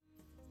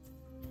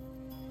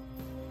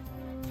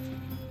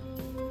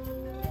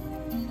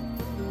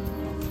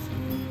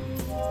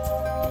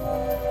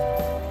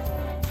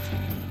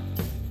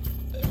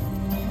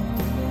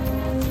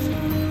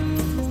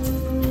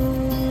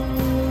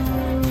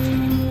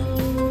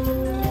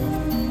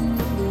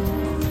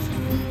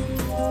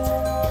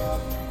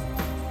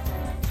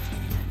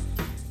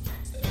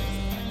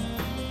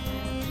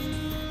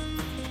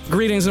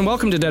Greetings and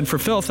welcome to Dead for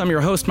Filth. I'm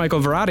your host, Michael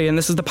Verratti, and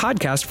this is the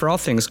podcast for all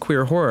things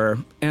queer horror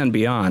and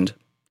beyond.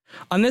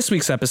 On this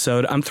week's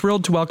episode, I'm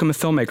thrilled to welcome a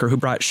filmmaker who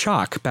brought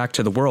shock back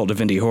to the world of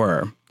indie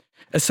horror.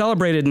 A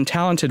celebrated and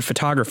talented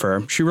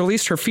photographer, she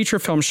released her feature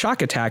film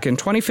Shock Attack in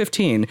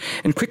 2015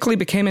 and quickly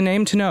became a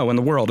name to know in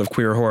the world of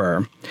queer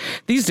horror.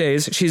 These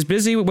days, she's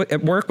busy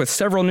at work with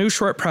several new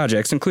short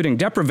projects, including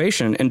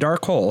Deprivation and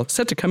Dark Hole,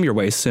 set to come your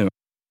way soon.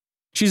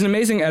 She's an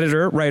amazing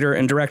editor, writer,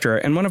 and director,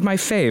 and one of my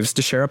faves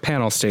to share a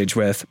panel stage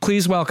with.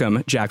 Please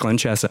welcome Jacqueline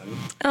Chesson.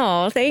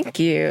 Oh, thank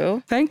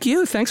you. Thank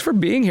you. Thanks for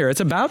being here. It's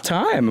about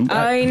time.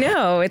 I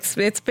know.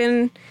 It's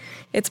been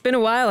a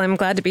while. I'm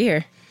glad to be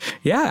here.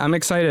 Yeah, I'm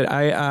excited.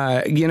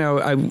 I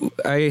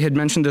had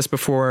mentioned this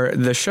before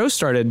the show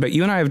started, but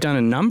you and I have done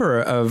a number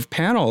of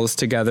panels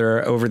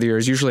together over the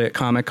years, usually at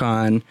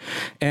Comic-Con.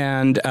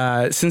 And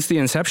since the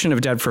inception of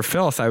Dead for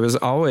Filth, I was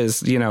always,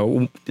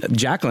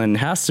 Jacqueline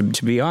has to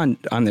be on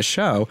the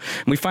show.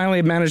 And we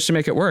finally managed to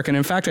make it work. And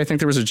in fact, I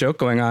think there was a joke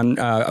going on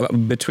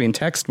between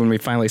text when we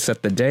finally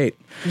set the date.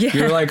 Yeah.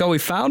 You were like, oh, we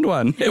found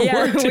one. It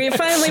worked. We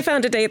finally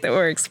found a date that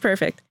works.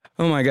 Perfect.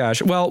 Oh, my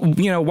gosh. Well,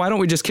 why don't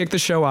we just kick the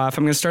show off?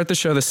 I'm going to start the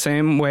show the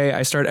same way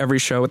I start every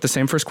show with the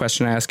same first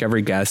question I ask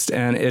every guest.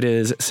 And it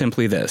is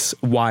simply this: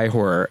 why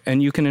horror?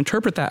 And you can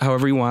interpret that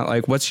however you want.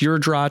 Like, what's your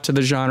draw to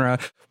the genre?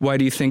 Why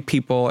do you think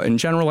people in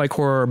general like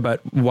horror? But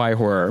why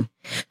horror?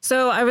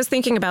 So I was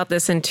thinking about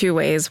this in two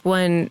ways.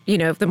 One,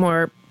 the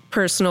more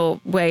personal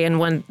way, and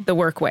one, the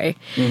work way.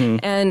 Mm-hmm.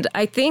 And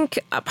I think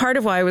part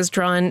of why I was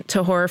drawn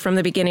to horror from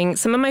the beginning,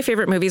 some of my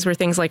favorite movies were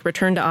things like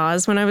Return to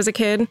Oz when I was a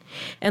kid,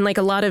 and like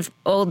a lot of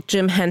old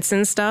Jim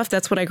Henson stuff.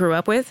 That's what I grew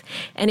up with.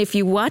 And if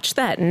you watch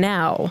that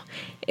now,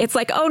 it's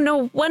like, oh,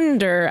 no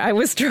wonder I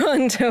was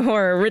drawn to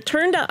horror.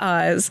 Return to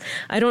Oz.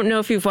 I don't know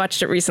if you've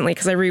watched it recently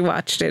because I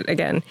rewatched it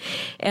again.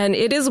 And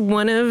it is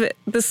one of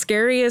the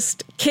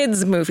scariest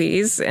kids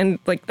movies. And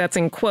like, that's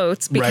in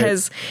quotes,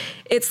 because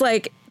it's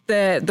like,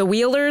 The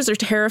Wheelers are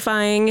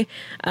terrifying.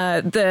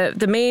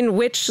 The main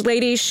witch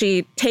lady,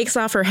 she takes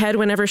off her head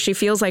whenever she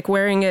feels like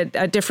wearing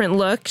a different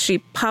look. She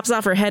pops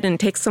off her head and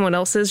takes someone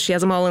else's. She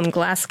has them all in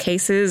glass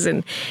cases.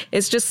 And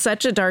it's just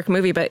such a dark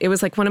movie. But it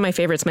was like one of my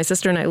favorites. My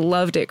sister and I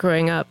loved it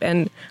growing up.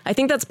 And I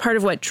think that's part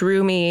of what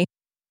drew me.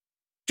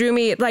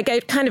 Like, I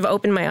kind of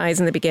opened my eyes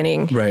in the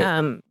beginning.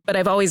 Right. But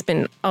I've always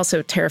been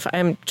also terrified.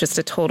 I'm just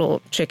a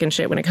total chicken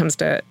shit when it comes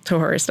to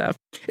horror stuff.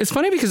 It's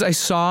funny because I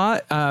saw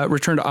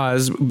Return to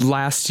Oz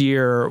last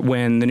year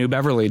when the New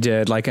Beverly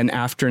did like an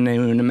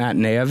afternoon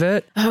matinee of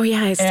it. Oh,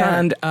 yeah, I saw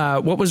it.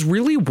 And what was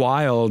really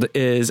wild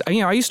is,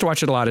 I used to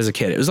watch it a lot as a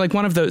kid. It was like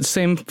one of the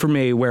same for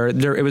me where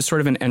it was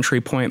sort of an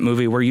entry point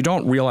movie where you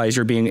don't realize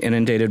you're being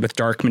inundated with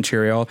dark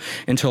material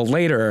until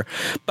later.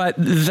 But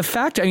the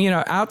fact,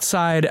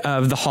 outside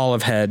of the Hall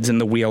of Heads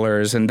and the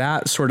Wheelers and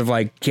that sort of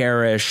like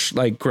garish,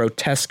 like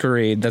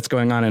grotesquerie that's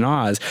going on in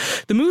Oz,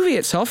 the movie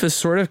itself is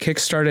sort of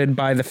kickstarted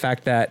by the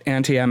fact that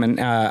Auntie Em and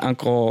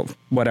Uncle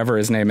whatever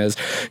his name is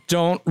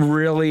don't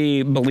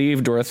really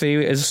believe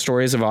Dorothy's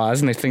stories of Oz,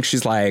 and they think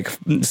she's like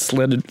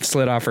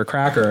slid off her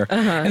cracker,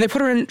 and they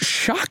put her in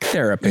shock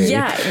therapy.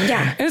 Yeah.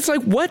 And it's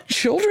like, what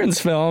children's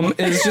film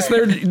is just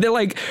they're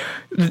like,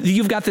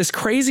 you've got this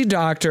crazy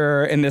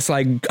doctor in this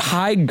like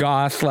high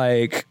goth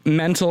like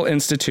mental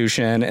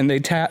institution, and they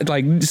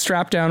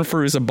strap down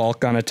Fairuza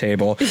Balk on a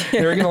table.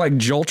 They're gonna like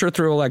jolt her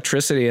through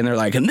electricity, and they're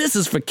like, and this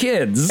is for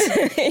kids.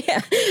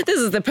 Yeah, this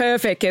is the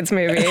perfect kids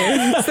movie.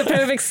 It's the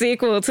perfect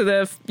sequel to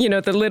the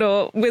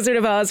little Wizard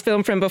of Oz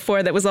film from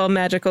before that was all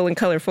magical and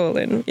colorful.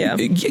 And yeah,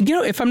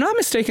 if I'm not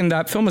mistaken,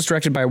 that film was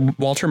directed by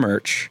Walter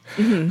Murch,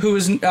 who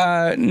is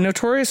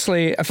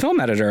notoriously a film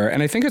editor,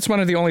 and I think it's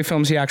one of the only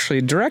films he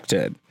actually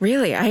directed.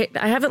 Really? I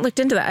haven't looked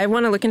into that. I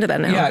want to look into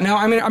that now. Yeah, no,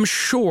 I mean, I'm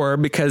sure,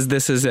 because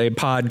this is a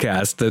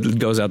podcast that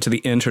goes out to the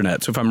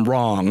internet, so if I'm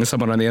wrong,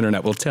 someone on the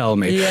internet will tell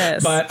me.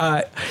 Yes. But,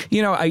 I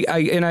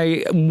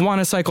want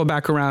to cycle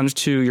back around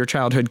to your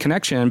childhood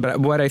connection, but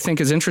what I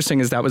think is interesting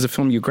is that was a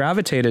film you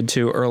gravitated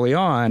to early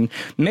on,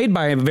 made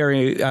by a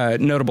very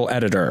notable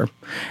editor.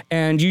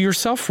 And you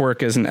yourself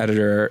work as an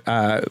editor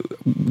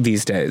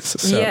these days.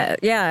 So.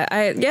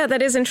 Yeah,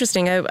 that is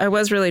interesting. I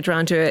was really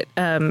drawn to it.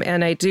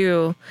 And I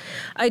do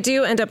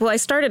end up, well, I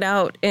started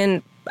out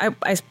in,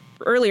 I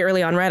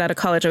early on, right out of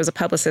college, I was a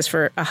publicist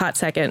for a hot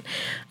second.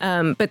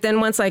 But then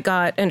once I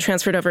got and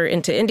transferred over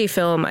into indie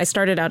film, I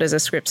started out as a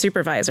script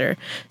supervisor.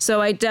 So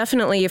I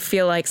definitely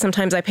feel like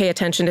sometimes I pay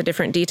attention to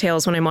different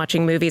details when I'm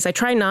watching movies. I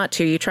try not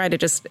to. You try to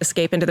just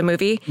escape into the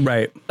movie.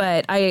 Right.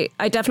 But I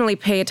definitely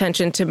pay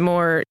attention to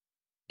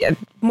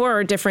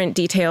more different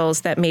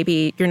details that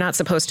maybe you're not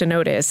supposed to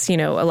notice,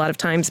 a lot of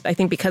times, I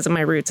think because of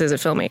my roots as a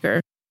filmmaker.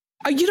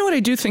 You know what I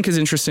do think is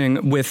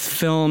interesting with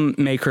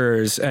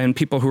filmmakers and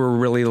people who are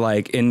really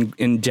like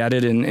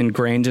indebted and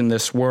ingrained in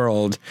this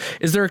world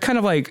is there are kind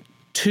of like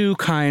two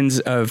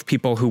kinds of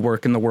people who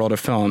work in the world of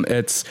film.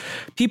 It's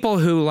people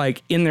who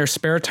like in their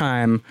spare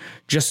time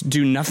just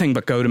do nothing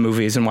but go to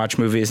movies and watch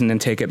movies and then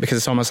take it because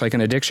it's almost like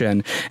an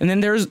addiction. And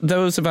then there's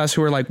those of us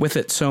who are like with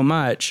it so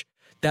much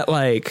that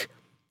like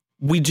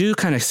we do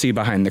kind of see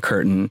behind the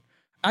curtain.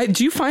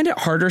 Do you find it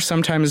harder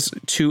sometimes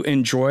to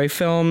enjoy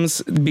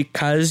films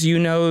because you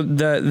know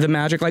the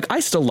magic? Like, I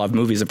still love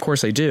movies, of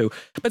course I do.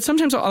 But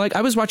sometimes, like,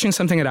 I was watching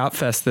something at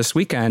Outfest this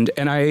weekend,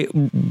 and I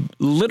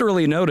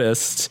literally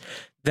noticed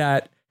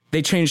that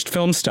they changed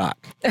film stock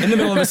in the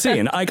middle of a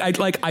scene.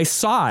 I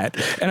saw it,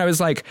 and I was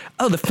like,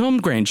 "Oh, the film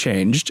grain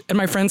changed." And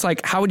my friend's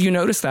like, "How would you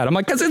notice that?" I'm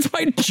like, "Because it's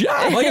my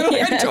job." Like,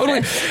 I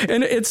totally.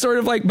 And it's sort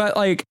of like, but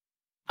like,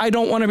 I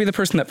don't want to be the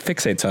person that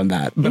fixates on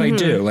that, but I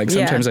do. Like,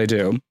 sometimes I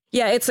do.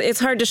 Yeah, it's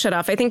hard to shut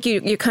off. I think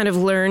you kind of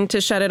learn to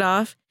shut it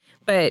off,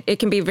 but it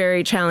can be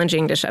very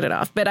challenging to shut it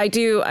off. But I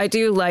do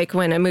like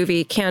when a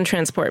movie can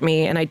transport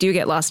me and I do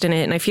get lost in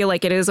it. And I feel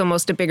like it is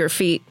almost a bigger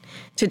feat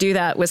to do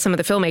that with some of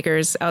the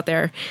filmmakers out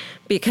there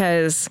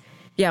because,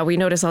 yeah, we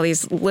notice all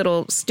these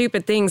little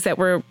stupid things that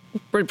we're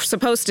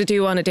supposed to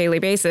do on a daily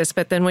basis.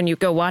 But then when you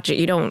go watch it,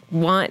 you don't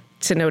want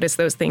to notice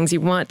those things.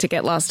 You want to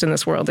get lost in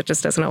this world. It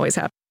just doesn't always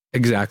happen.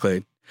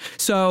 Exactly.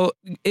 So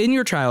in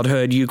your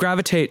childhood, you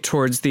gravitate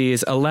towards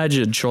these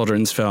alleged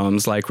children's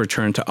films like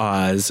Return to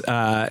Oz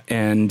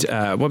and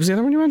what was the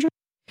other one you mentioned?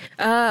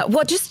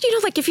 Well, just,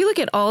 like if you look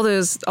at all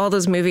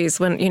those movies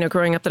when,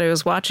 growing up that I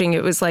was watching,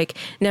 it was like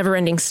Never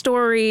Ending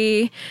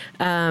Story.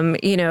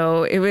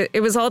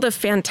 It was all the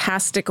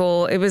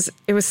fantastical. It was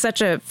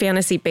such a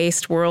fantasy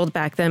based world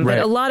back then. But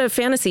a lot of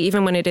fantasy,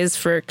 even when it is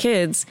for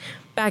kids,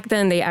 back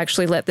then they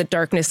actually let the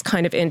darkness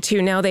kind of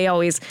into. Now they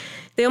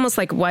almost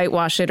like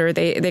whitewash it, or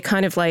they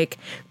kind of like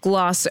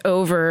gloss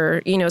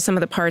over, some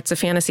of the parts of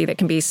fantasy that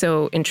can be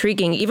so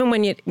intriguing, even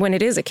when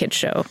it is a kid's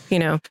show,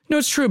 No,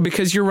 it's true,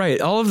 because you're right.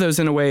 All of those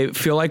in a way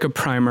feel like a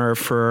primer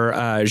for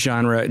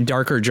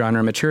darker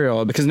genre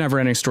material, because Never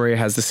Ending Story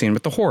has the scene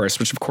with the horse,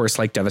 which of course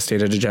like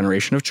devastated a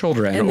generation of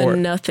children. And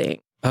then Nothing.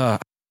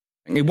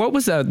 What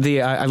was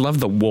I love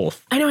the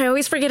wolf. I know, I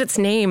always forget its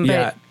name,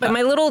 but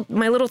my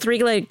little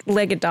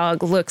three-legged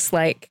dog looks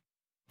like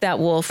that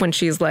wolf when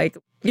she's like,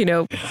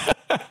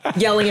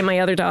 yelling at my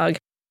other dog.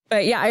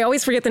 But yeah, I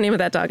always forget the name of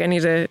that dog. I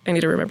need to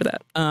remember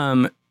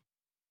that.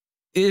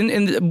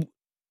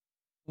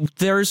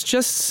 There's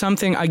just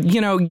something,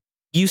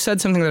 you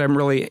said something that I'm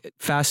really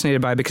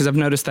fascinated by, because I've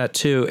noticed that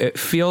too. It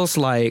feels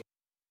like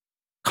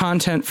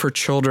content for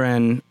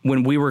children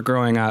when we were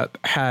growing up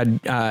had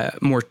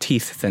more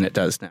teeth than it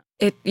does now.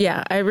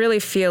 I really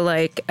feel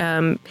like,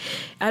 I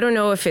don't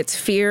know if it's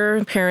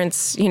fear.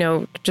 Parents,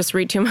 just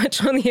read too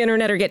much on the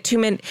internet or get too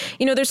many,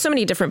 there's so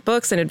many different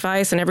books and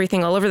advice and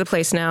everything all over the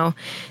place now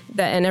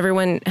and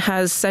everyone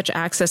has such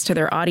access to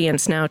their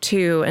audience now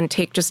too, and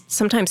take just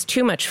sometimes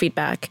too much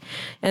feedback.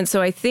 And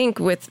so I think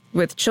with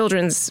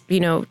children's,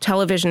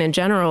 television in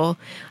general,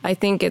 I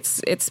think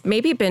it's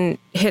maybe been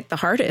hit the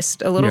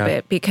hardest a little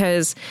bit,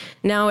 because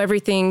now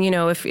everything,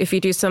 if you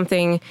do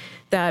something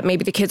that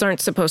maybe the kids aren't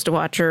supposed to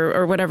watch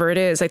or whatever it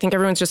is, I think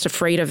everyone's just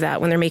afraid of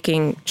that when they're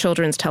making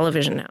children's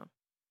television now.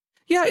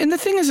 Yeah, and the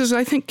thing is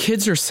I think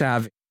kids are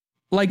savvy.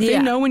 Like, they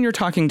know when you're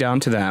talking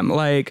down to them.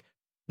 Like,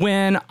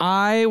 when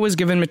I was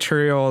given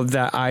material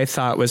that I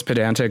thought was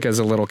pedantic as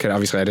a little kid,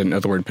 obviously I didn't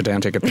know the word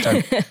pedantic at the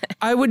time,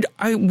 I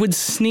would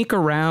sneak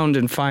around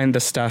and find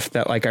the stuff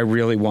that like I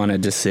really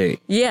wanted to see.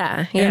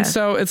 Yeah. And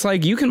so it's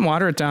like, you can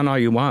water it down all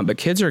you want, but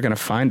kids are going to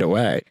find a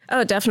way.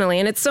 Oh, definitely.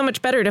 And it's so much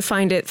better to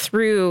find it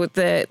through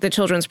the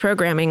children's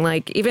programming.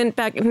 Like, even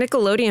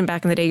Nickelodeon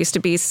back in the day used to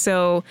be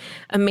so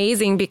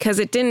amazing because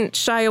it didn't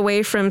shy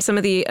away from some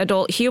of the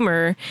adult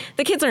humor.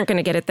 The kids aren't going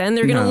to get it then.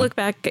 They're going to look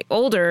back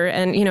older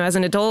and, as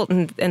an adult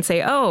and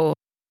say, oh,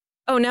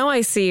 now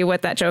I see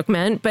what that joke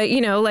meant. But,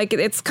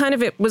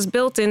 it was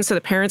built in so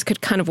the parents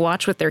could kind of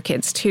watch with their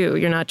kids, too.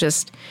 You're not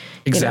just.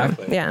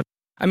 Exactly. Yeah.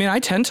 I mean, I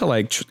tend to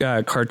like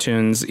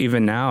cartoons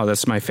even now.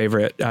 That's my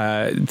favorite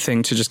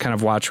thing to just kind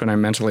of watch when I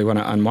mentally want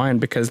to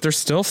unwind, because there's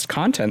still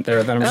content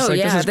there that I'm just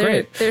this is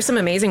great. There's some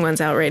amazing ones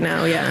out right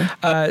now.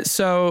 Yeah.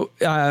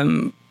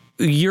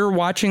 You're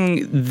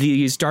watching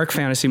these dark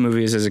fantasy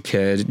movies as a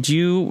kid. Do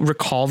you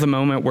recall the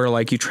moment where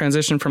like you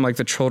transitioned from like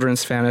the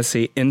children's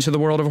fantasy into the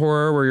world of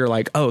horror, where you're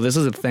like, oh, this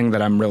is a thing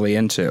that I'm really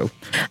into?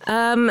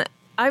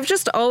 I've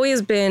just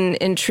always been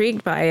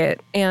intrigued by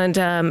it and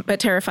but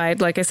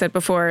terrified, like I said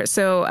before.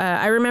 So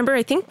I remember,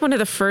 I think one of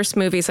the first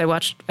movies I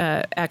watched,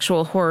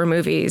 actual horror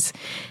movies,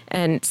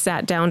 and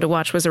sat down to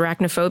watch, was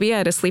Arachnophobia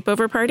at a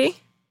sleepover party,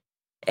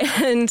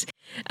 and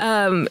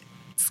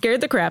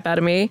scared the crap out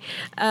of me.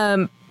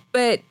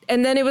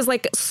 And then it was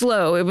like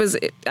slow.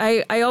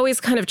 I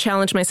always kind of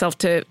challenged myself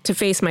to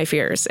face my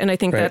fears. And I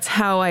think that's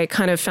how I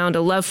kind of found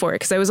a love for it,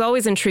 because I was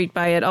always intrigued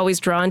by it,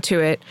 always drawn to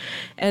it.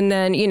 And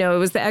then, it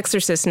was The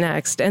Exorcist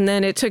next. And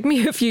then it took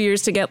me a few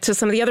years to get to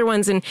some of the other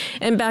ones.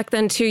 And back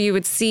then, too, you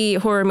would see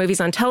horror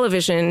movies on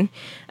television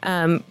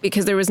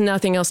because there was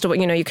nothing else to,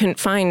 you couldn't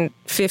find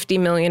 50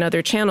 million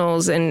other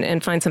channels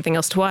and find something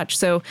else to watch.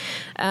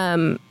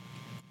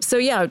 So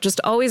yeah,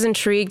 just always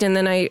intrigued. And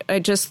then I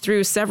just,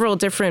 through several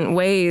different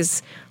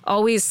ways,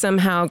 always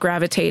somehow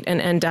gravitate and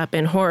end up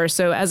in horror.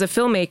 So as a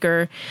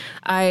filmmaker,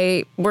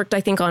 I worked, I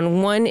think,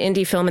 on one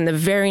indie film, and the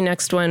very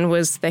next one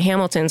was The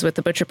Hamiltons with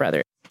the Butcher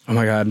Brothers. Oh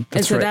my God.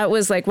 And so that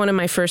was like one of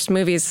my first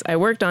movies I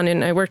worked on,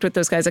 and I worked with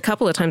those guys a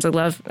couple of times. I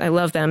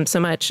love them so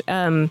much.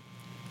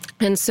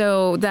 And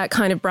so that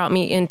kind of brought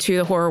me into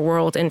the horror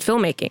world and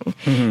filmmaking.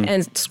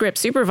 And script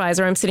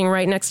supervisor, I'm sitting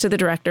right next to the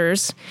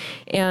directors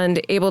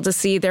and able to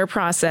see their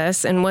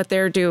process and what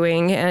they're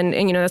doing. And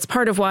you know, that's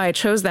part of why I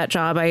chose that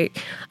job. I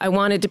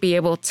wanted to be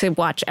able to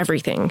watch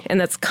everything, and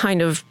that's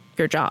kind of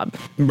your job.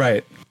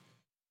 Right.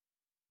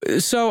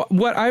 So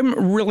what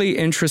I'm really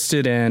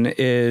interested in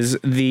is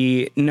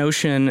the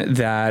notion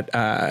that,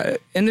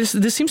 and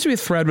this seems to be a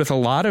thread with a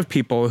lot of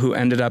people who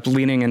ended up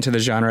leaning into the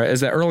genre, is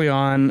that early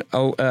on,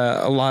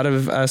 a lot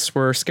of us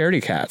were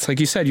scaredy cats. Like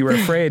you said, you were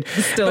afraid.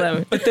 Still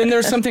am. But then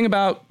there's something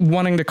about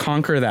wanting to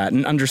conquer that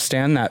and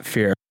understand that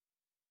fear.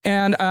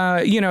 And,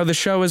 you know, the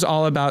show is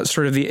all about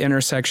sort of the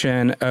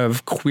intersection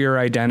of queer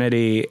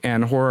identity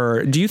and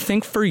horror. Do you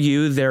think for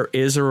you there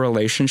is a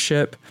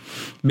relationship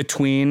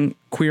between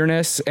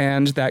queerness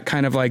and that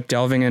kind of like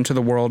delving into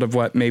the world of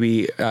what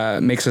maybe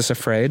makes us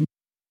afraid?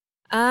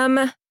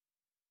 I'm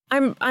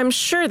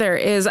sure there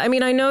is. I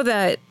mean, I know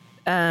that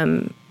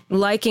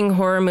liking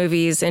horror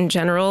movies in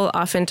general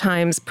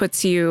oftentimes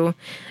puts you,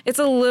 it's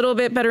a little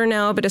bit better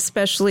now, but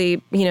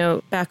especially, you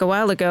know, back a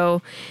while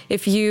ago,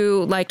 if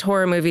you liked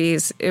horror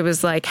movies, it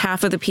was like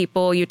half of the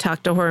people you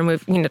talked horror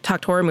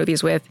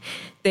movies with,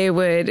 they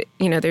would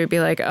be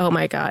like, oh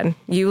my God,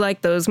 you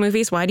like those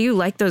movies? Why do you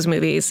like those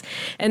movies?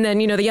 And then,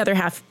 you know, the other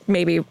half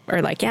maybe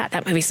are like, yeah,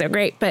 that movie's so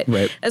great. But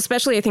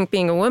especially I think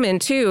being a woman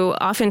too,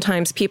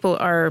 oftentimes people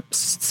are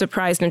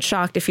surprised and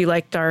shocked if you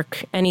like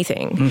dark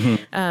anything,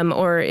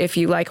 or if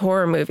you like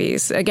horror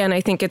movies. Again, I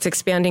think it's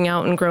expanding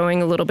out and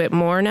growing a little bit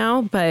more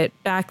now. But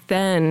back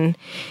then,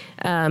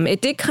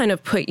 it did kind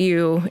of put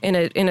you in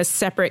a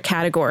separate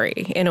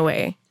category in a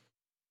way.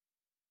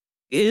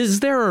 Is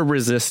there a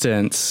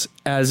resistance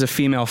as a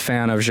female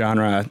fan of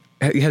genre?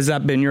 Has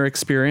that been your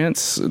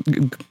experience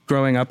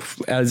growing up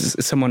as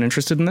someone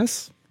interested in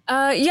this?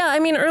 Yeah, I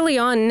mean, early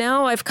on,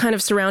 now I've kind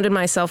of surrounded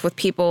myself with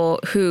people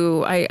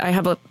who I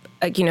have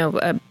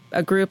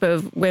a group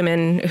of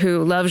women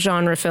who love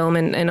genre film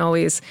and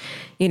always,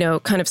 you know,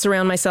 kind of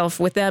surround myself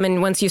with them.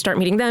 And once you start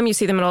meeting them, you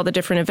see them at all the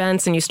different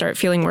events and you start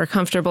feeling more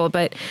comfortable.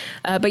 But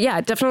yeah,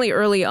 definitely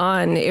early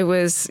on, it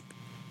was,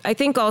 I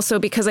think also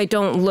because I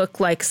don't look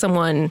like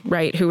someone,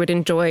 right, who would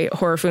enjoy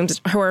horror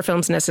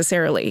films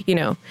necessarily, you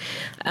know,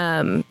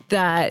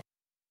 that,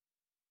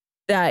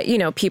 you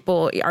know,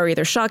 people are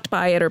either shocked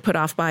by it or put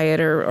off by it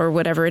or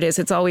whatever it is.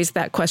 It's always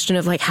that question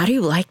of like, how do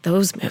you like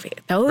those movies?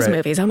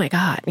 Movies, oh my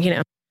God, you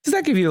know. Does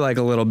that give you like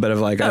a little bit of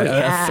like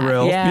a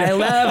thrill? Yeah,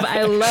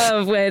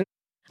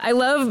 I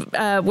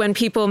love when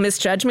people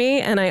misjudge me,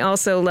 and I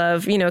also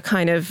love, you know,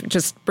 kind of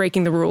just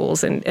breaking the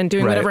rules and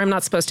doing whatever I'm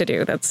not supposed to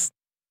do.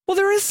 Well,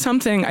 there is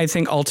something I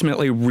think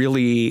ultimately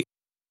really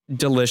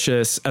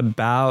delicious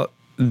about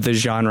the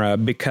genre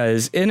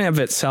because in and of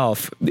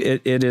itself,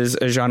 it is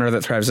a genre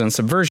that thrives on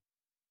subversion.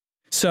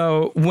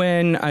 So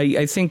when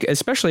I think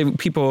especially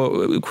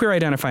people, queer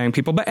identifying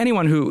people, but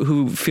anyone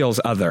who feels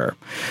other,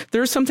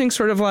 there's something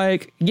sort of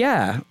like,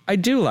 yeah, I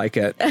do like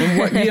it, and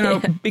what, you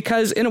know,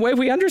 because in a way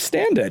we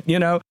understand it, you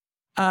know.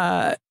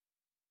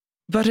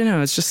 But you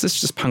know, it's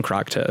just punk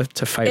rock to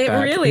fight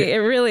back. It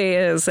really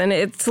is, and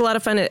it's a lot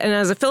of fun. And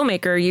as a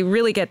filmmaker, you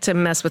really get to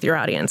mess with your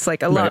audience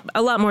like a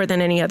lot more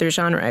than any other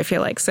genre. I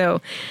feel like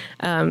so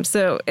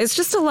it's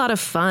just a lot of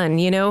fun.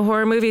 You know,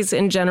 horror movies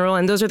in general,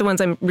 and those are the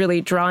ones I'm really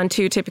drawn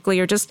to. Typically,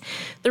 are just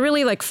the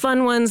really like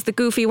fun ones, the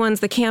goofy ones,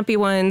 the campy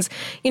ones.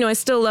 You know, I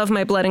still love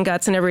my blood and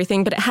guts and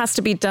everything, but it has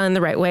to be done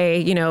the right way.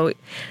 You know.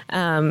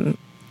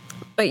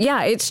 But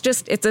yeah, it's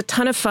a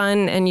ton of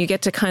fun, and you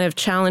get to kind of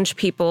challenge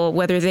people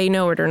whether they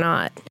know it or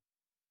not.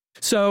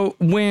 So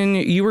when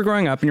you were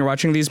growing up and you're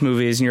watching these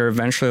movies and you're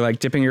eventually like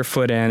dipping your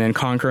foot in and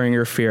conquering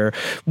your fear,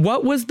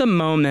 what was the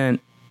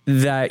moment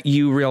that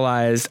you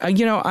realized,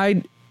 you know,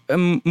 I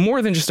am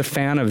more than just a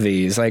fan of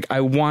these. Like,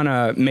 I want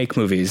to make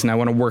movies and I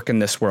want to work in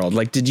this world.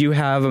 Like, did you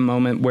have a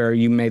moment where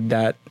you made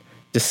that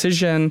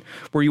decision?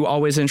 Were you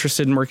always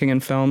interested in working in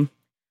film?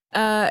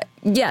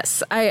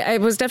 Yes, I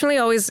was definitely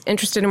always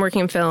interested in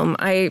working in film.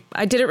 I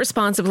did it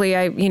responsibly.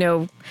 I, you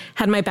know,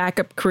 had my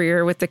backup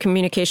career with the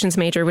communications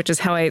major, which is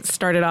how I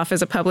started off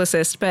as a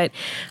publicist. But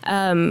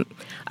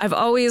I've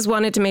always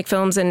wanted to make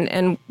films.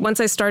 And once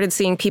I started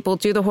seeing people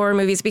do the horror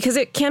movies, because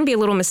it can be a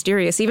little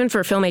mysterious, even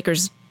for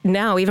filmmakers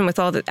now, even with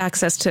all the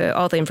access to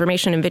all the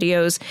information and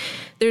videos,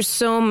 there's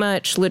so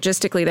much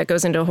logistically that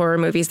goes into horror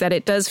movies that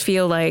it does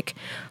feel like,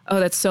 oh,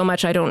 that's so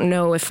much. I don't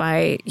know if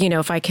I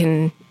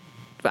can...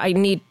 I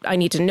need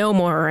to know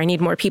more, or I need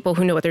more people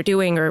who know what they're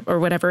doing, or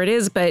whatever it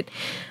is. But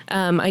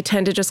I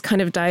tend to just kind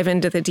of dive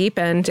into the deep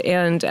end.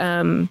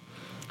 And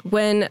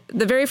when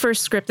the very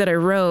first script that I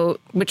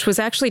wrote, which was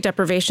actually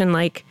Deprivation,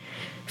 like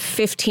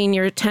 15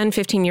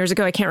 years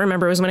ago, I can't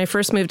remember. It was when I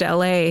first moved to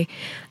LA.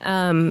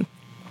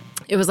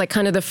 It was like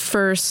kind of the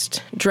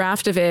first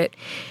draft of it.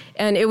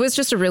 And it was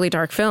just a really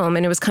dark film.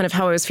 And it was kind of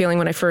how I was feeling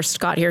when I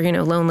first got here, you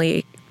know,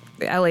 lonely.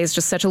 LA is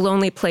just such a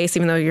lonely place,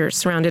 even though you're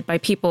surrounded by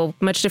people,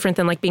 much different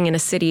than like being in a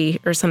city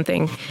or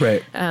something,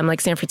 right?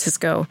 Like San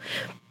Francisco.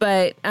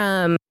 But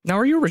now,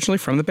 are you originally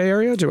from the Bay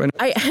Area?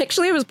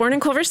 I was born in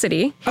Culver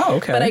City. Oh,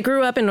 okay. But I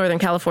grew up in Northern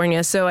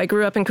California. So I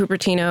grew up in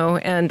Cupertino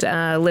and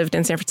lived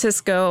in San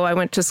Francisco. I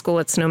went to school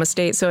at Sonoma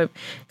State. So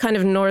kind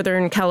of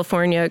Northern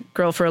California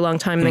girl for a long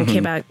time, and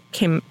then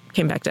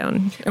came back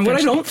down. And what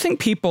I don't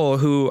think people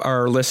who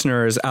are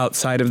listeners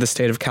outside of the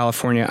state of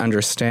California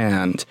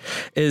understand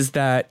is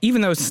that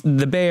even though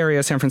the Bay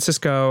Area, San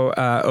Francisco,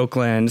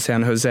 Oakland,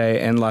 San Jose,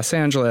 and Los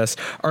Angeles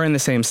are in the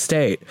same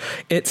state,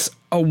 it's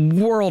a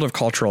world of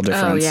cultural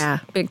difference. Oh, yeah.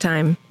 Big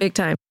time. Big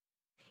time.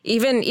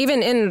 Even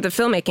in the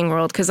filmmaking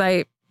world, because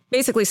I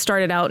basically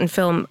started out in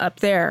film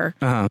up there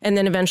and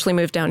then eventually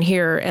moved down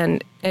here.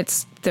 And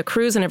it's the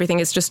crews and everything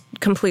is just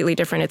completely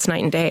different. It's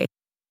night and day.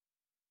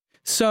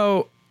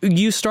 So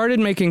you started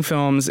making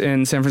films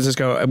in San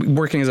Francisco,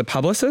 working as a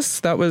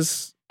publicist. That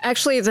was...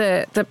 Actually,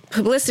 the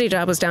publicity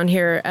job was down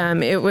here.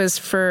 It was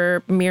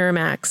for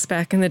Miramax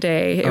back in the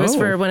day. It was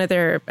for one of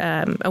their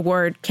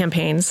award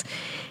campaigns.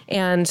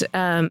 And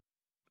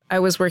I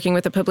was working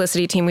with the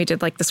publicity team. We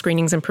did like the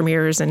screenings and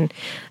premieres. And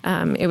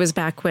it was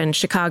back when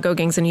Chicago,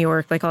 Gangs of New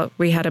York,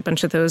 we had a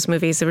bunch of those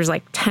movies. There was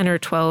like 10 or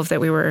 12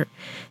 that we were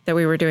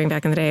doing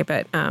back in the day.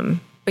 But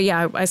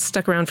yeah, I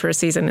stuck around for a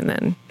season and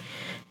then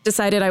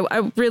decided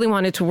I really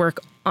wanted to work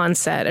on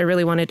set. I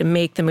really wanted to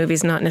make the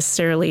movies, not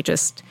necessarily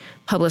just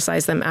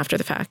publicize them after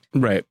the fact.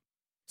 Right.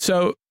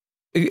 So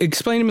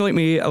explain to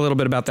me a little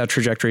bit about that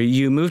trajectory.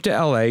 You moved to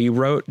LA, you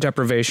wrote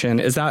Deprivation.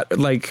 Is that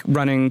like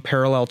running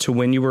parallel to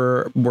when you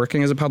were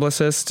working as a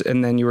publicist?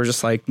 And then you were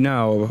just like,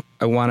 no,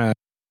 I want to...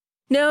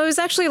 No, it was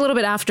actually a little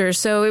bit after.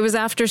 So it was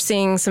after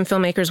seeing some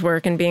filmmakers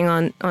work and being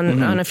on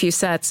a few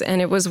sets.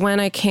 And it was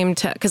when I came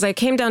because I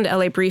came down to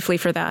LA briefly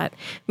for that,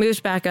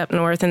 moved back up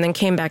north and then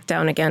came back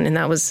down again. And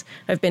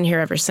I've been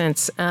here ever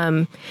since.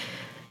 And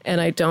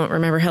I don't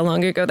remember how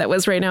long ago that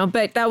was right now,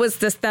 but that was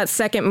that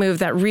second move,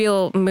 that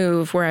real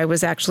move where I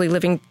was actually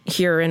living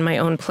here in my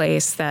own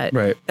place that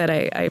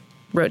I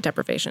wrote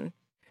Deprivation.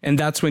 And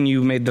that's when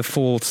you made the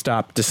full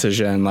stop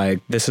decision, like,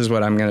 this is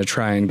what I'm going to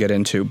try and get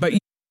into. But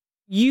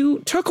you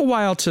took a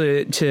while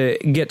to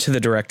get to the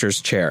director's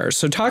chair.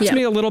 So talk to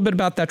me a little bit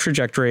about that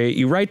trajectory.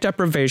 You write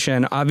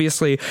Deprivation.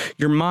 Obviously,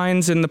 your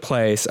mind's in the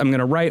place. I'm going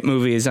to write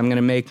movies. I'm going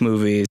to make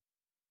movies.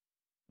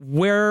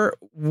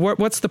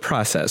 What's the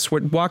process?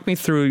 Walk me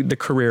through the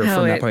career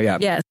from that point. Yeah.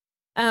 Yes.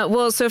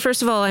 Well, so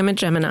first of all, I'm a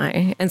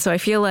Gemini. And so I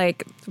feel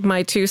like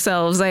my two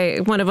selves,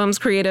 one of them's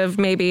creative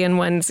maybe, and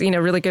one's,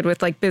 really good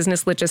with like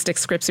business,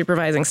 logistics, script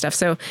supervising stuff.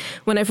 So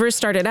when I first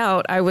started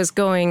out, I was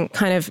going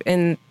kind of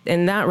in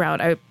that route.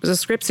 I was a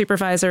script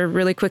supervisor,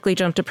 really quickly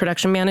jumped to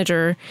production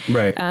manager.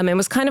 Right. And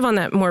was kind of on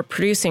that more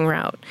producing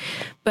route.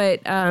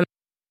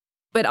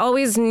 But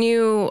always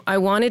knew I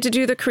wanted to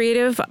do the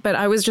creative, but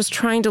I was just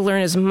trying to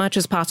learn as much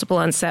as possible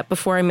on set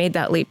before I made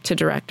that leap to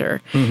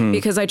director.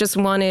 Because I just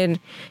wanted,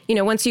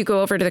 once you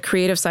go over to the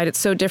creative side, it's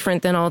so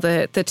different than all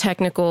the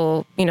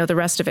technical, the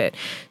rest of it.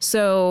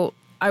 So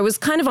I was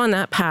kind of on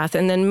that path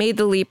and then made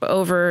the leap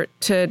over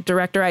to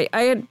director.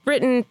 I had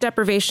written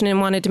Deprivation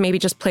and wanted to maybe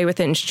just play with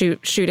it and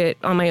shoot it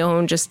on my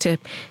own just to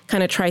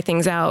kind of try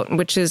things out,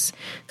 which is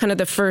kind of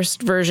the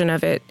first version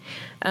of it.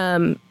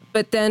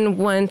 But then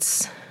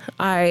once...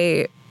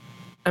 I'm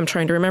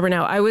trying to remember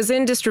now. I was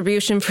in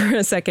distribution for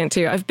a second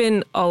too. I've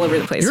been all over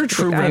the place. You're a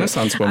true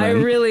Renaissance woman.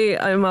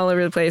 I'm all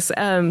over the place.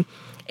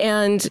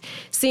 And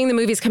seeing the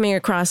movies coming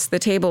across the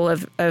table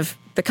of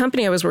the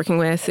company I was working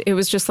with, it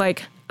was just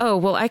like, oh,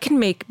 well, I can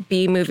make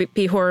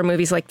B horror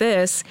movies like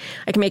this.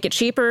 I can make it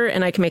cheaper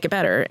and I can make it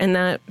better.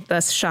 And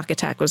thus Shock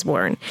Attack was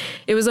born.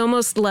 It was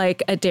almost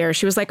like a dare.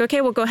 She was like,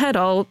 okay, well, go ahead.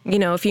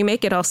 If you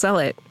make it, I'll sell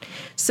it.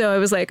 So I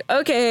was like,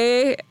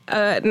 okay,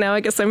 now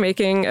I guess I'm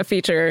making a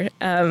feature.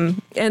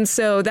 And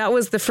so that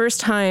was the first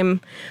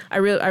time I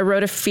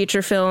wrote a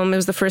feature film. It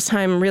was the first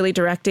time really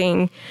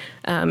directing.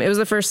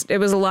 It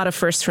was a lot of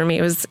firsts for me.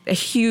 It was a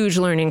huge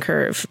learning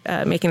curve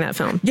making that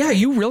film. Yeah,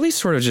 you really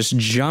sort of just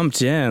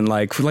jumped in.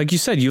 Like you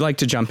said, you like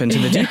to jump into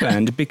the deep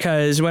end,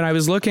 because when I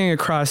was looking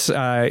across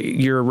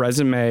your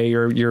resume,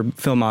 your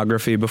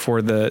filmography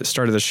before the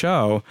start of the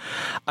show,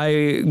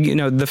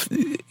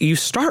 you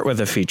start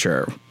with a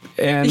feature,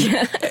 and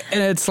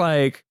it's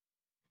like,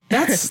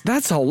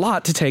 that's a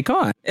lot to take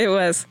on. It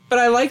was. But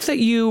I like that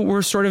you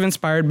were sort of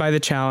inspired by the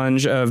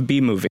challenge of B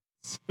movie.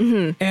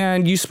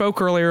 And you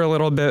spoke earlier a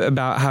little bit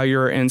about how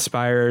you're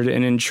inspired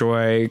and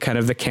enjoy kind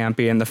of the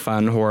campy and the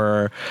fun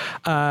horror.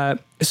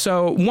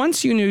 So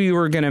once you knew you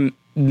were going to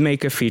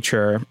make a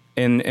feature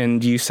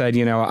and you said,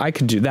 I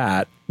could do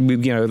that,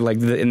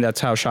 and that's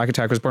how Shock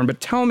Attack was born.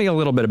 But tell me a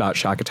little bit about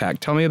Shock Attack.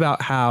 Tell me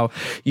about how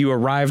you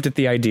arrived at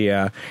the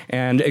idea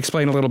and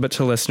explain a little bit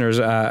to listeners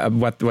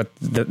what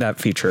that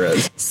feature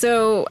is.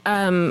 So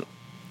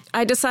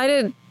I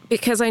decided,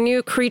 because I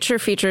knew creature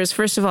features,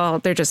 first of all,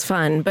 they're just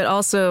fun, but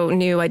also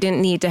knew I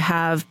didn't need to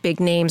have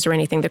big names or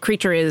anything. The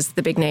creature is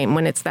the big name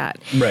when it's that.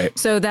 Right.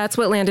 So that's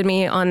what landed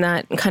me on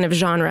that kind of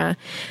genre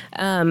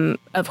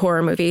of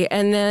horror movie.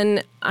 And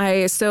then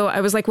I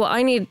was like, well,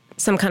 I need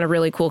some kind of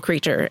really cool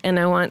creature, and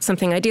I want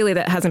something ideally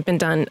that hasn't been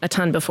done a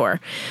ton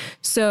before.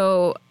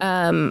 So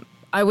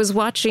I was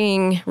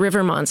watching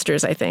River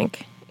Monsters, I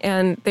think,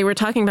 and they were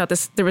talking about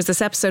this. There was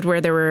this episode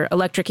where there were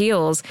electric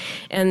eels,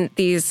 and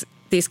these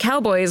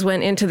cowboys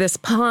went into this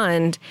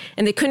pond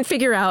and they couldn't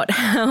figure out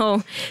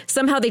how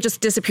somehow they just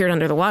disappeared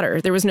under the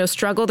water. There was no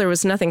struggle. There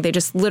was nothing. They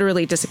just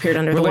literally disappeared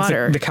under the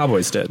water. The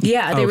cowboys did.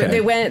 Yeah.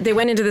 They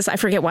went into this. I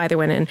forget why they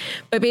went in,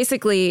 but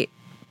basically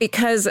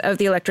because of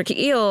the electric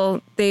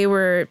eel, they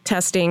were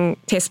testing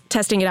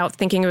it out,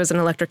 thinking it was an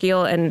electric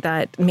eel and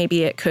that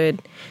maybe it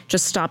could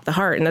just stop the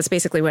heart. And that's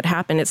basically what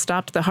happened. It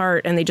stopped the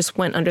heart and they just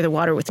went under the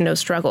water with no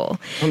struggle.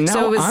 Well,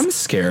 now I'm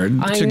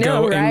scared to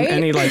go in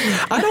any, like,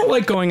 I don't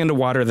like going into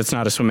water that's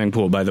not a swimming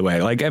pool, by the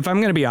way. Like, if I'm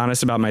going to be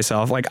honest about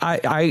myself, like,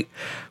 I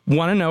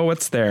want to know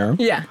what's there.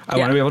 Yeah. I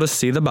want to be able to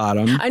see the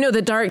bottom. I know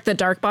the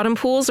dark bottom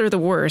pools are the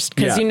worst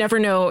because you never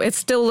know. It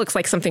still looks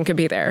like something could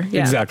be there. Yeah.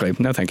 Exactly.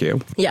 No, thank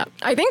you. Yeah.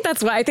 I think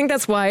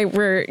that's why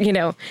we're,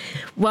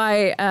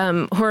 why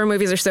horror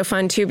movies are so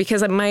fun too,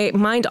 because my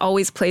mind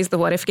always plays the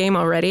what if game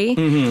already.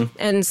 Mm-hmm.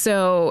 And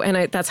so,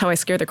 that's how I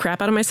scare the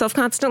crap out of myself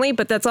constantly,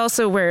 but that's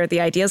also where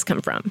the ideas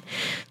come from.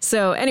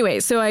 So anyway,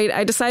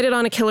 I decided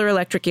on a killer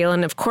electric eel.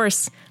 And of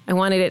course I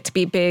wanted it to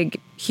be big,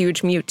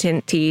 huge,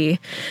 mutant-y.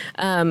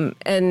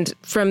 And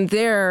from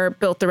there,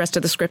 built the rest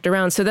of the script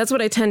around. So that's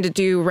what I tend to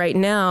do right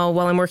now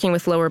while I'm working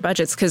with lower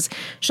budgets, because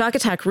Shock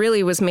Attack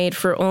really was made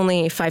for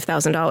only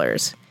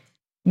 $5,000.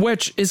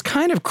 Which is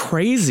kind of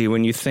crazy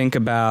when you think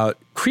about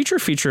creature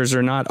features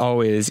are not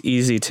always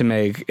easy to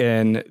make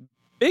in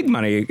big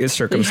money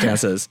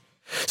circumstances.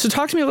 Yeah. So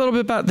talk to me a little bit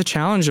about the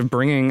challenge of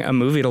bringing a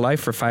movie to life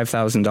for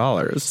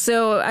 $5,000.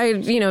 So I,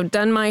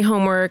 done my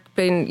homework,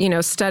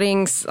 been,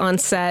 studying on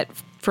set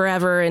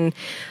forever. And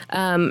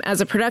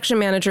as a production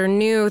manager,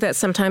 knew that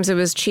sometimes it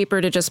was cheaper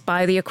to just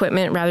buy the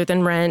equipment rather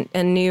than rent,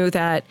 and knew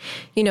that,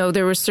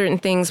 there were certain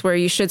things where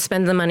you should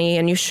spend the money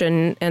and you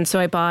shouldn't. And so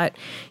I bought,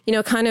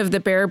 kind of the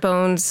bare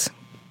bones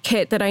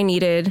kit that I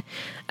needed.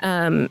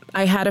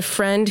 I had a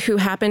friend who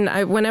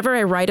whenever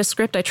I write a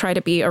script, I try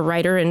to be a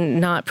writer and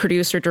not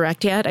produce or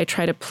direct yet. I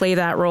try to play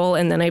that role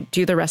and then I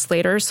do the rest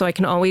later, so I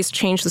can always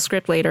change the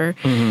script later.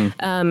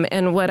 Mm-hmm.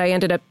 And what I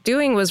ended up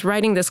doing was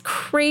writing this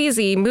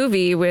crazy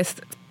movie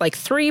with like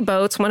 3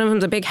 boats. One of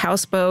them's a big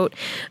houseboat.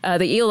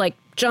 The eel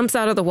jumps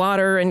out of the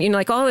water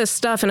and, all this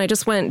stuff. And I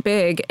just went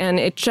big. And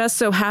it just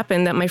so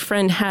happened that my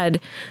friend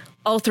had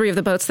all 3 of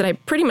the boats that I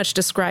pretty much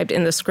described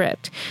in the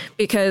script,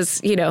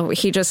 because,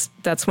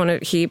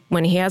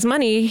 when he has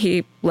money,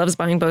 he loves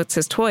buying boats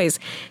as toys.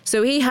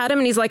 So he had them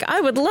and he's like,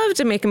 I would love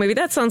to make a movie.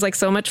 That sounds like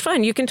so much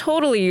fun. You can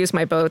totally use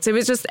my boats. It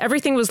was just,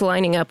 everything was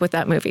lining up with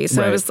that movie.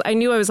 So right. I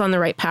knew I was on the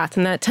right path,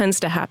 and that tends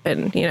to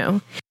happen,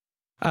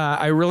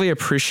 I really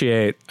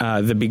appreciate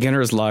the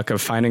beginner's luck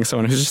of finding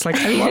someone who's just like,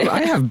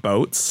 I have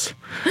boats.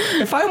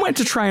 If I went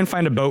to try and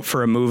find a boat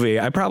for a movie,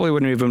 I probably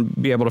wouldn't even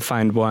be able to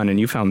find one. And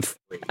you found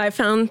 3. I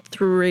found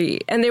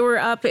 3. And they were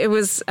up. It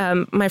was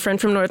my friend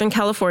from Northern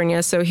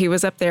California. So he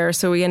was up there.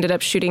 So we ended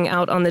up shooting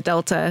out on the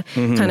Delta,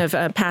 mm-hmm. kind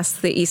of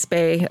past the East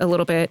Bay a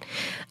little bit,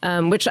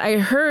 which I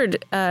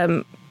heard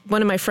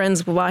one of my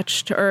friends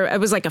watched, or it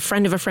was like a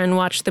friend of a friend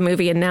watched the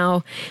movie. And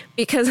now,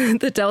 because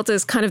the Delta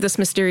is kind of this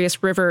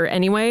mysterious river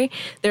anyway,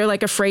 they're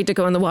afraid to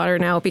go in the water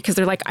now, because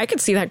they're like, I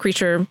could see that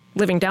creature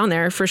living down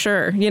there for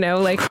sure.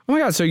 Oh my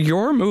God. So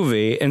your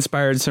movie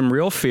inspired some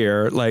real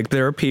fear. Like,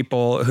 there are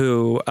people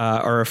who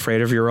are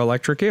afraid of your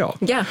electric eel.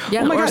 Yeah.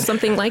 Yeah. Oh my or God.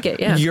 Something like it.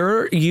 Yeah.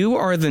 You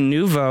are the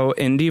nouveau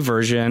indie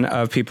version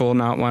of people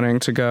not wanting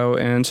to go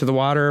into the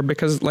water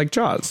because, like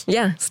Jaws.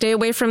 Yeah. Stay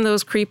away from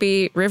those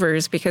creepy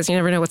rivers, because you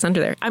never know what's under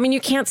there. I mean,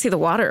 you can't see the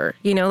water,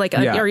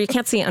 or you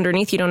can't see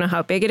underneath. You don't know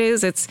how big it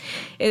is.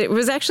 It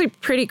was actually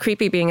pretty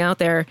creepy being out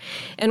there.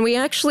 And we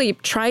actually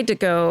tried to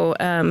go,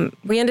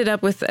 we ended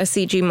up with a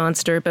CG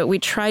monster, but we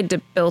tried to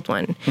build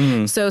one.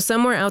 Mm-hmm. So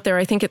somewhere out there,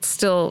 I think it's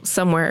still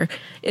somewhere,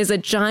 is a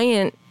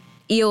giant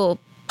eel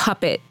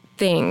puppet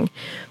thing.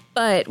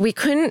 But we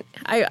couldn't,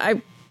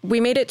 we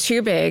made it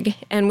too big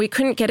and we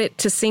couldn't get it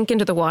to sink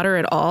into the water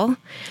at all.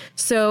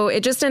 So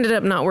it just ended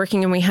up not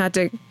working,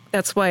 and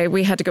that's why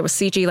we had to go with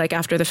CG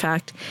after the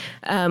fact,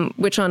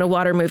 which on a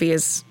water movie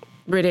is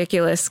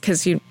ridiculous,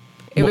 because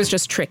it was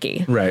just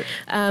tricky. Right.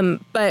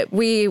 But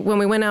when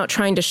we went out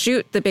trying to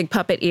shoot the big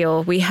puppet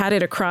eel, we had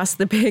it across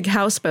the big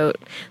houseboat.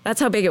 That's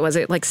how big it was.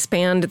 It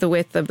spanned the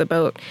width of the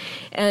boat.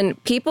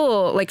 And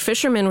people,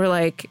 fishermen,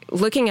 were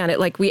looking at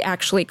it we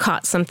actually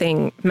caught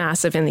something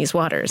massive in these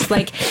waters.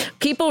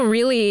 People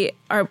really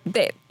are,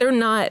 they're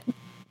not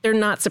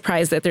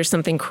surprised that there's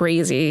something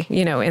crazy,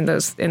 in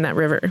that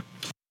river.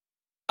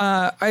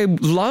 I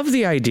love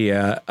the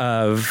idea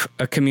of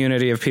a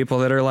community of people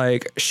that are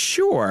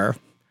sure,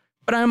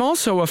 but I'm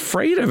also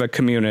afraid of a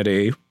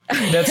community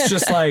that's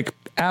just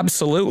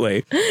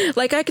absolutely.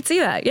 I could see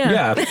that.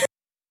 Yeah.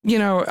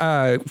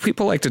 Yeah.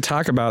 People like to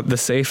talk about the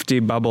safety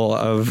bubble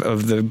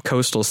of the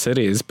coastal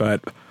cities,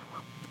 but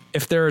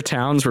if there are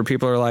towns where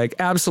people are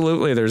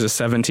absolutely, there's a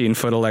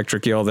 17-foot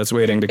electric eel that's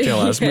waiting to kill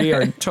us, we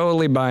are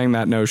totally buying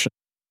that notion.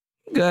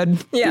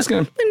 Good. Yeah.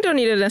 And don't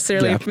need to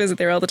necessarily visit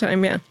there all the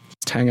time. Yeah.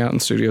 Hang out in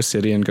Studio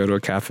City and go to a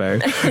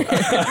cafe.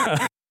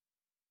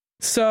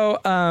 So,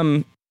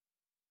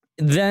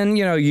 then,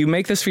 you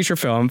make this feature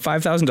film,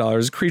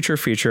 $5,000, creature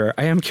feature.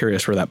 I am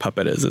curious where that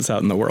puppet is. It's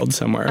out in the world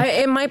somewhere.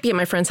 It might be at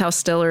my friend's house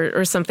still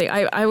or something.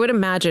 I would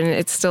imagine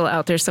it's still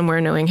out there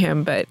somewhere knowing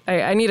him, but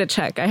I need to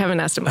check. I haven't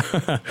asked him.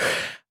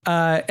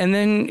 And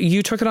then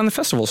you took it on the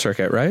festival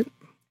circuit, right?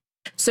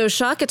 So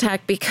Shock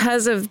Attack,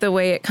 because of the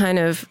way it kind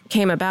of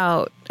came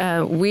about,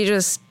 we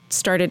just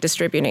started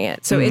distributing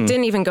it. So it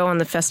didn't even go on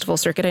the festival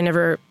circuit. I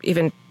never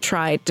even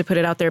tried to put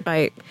it out there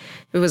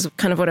it was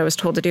kind of what I was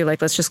told to do.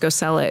 Like, let's just go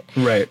sell it.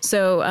 Right.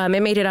 So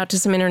it made it out to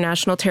some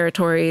international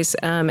territories.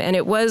 And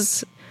it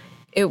was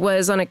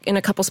in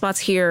a couple spots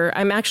here.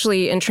 I'm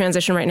actually in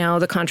transition right now.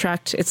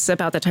 It's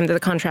about the time that the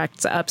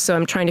contract's up. So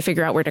I'm trying to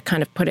figure out where to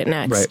kind of put it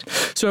next. Right.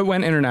 So it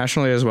went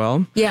internationally as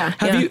well? Yeah.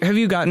 Have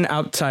you gotten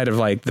outside of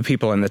like the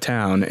people in the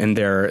town and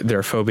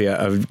their phobia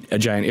of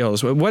giant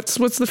eels? What's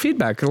the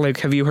feedback?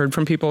 Like, have you heard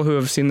from people who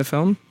have seen the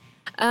film?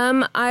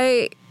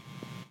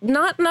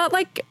 Not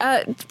like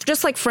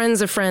just like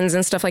friends of friends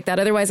and stuff like that.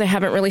 Otherwise, I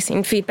haven't really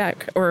seen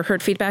feedback or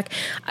heard feedback.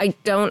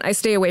 I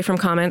stay away from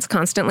comments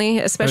constantly,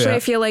 especially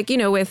I feel like,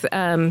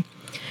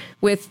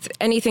 with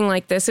anything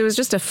like this, it was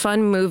just a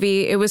fun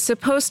movie. It was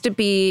supposed to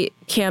be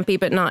campy,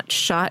 but not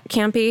shot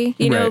campy,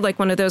 like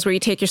one of those where you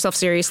take yourself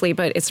seriously,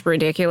 but it's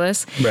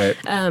ridiculous. Right.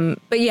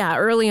 But yeah,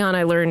 early on,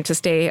 I learned to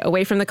stay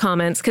away from the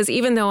comments because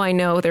even though I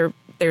know they're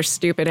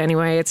stupid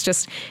anyway, it's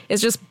just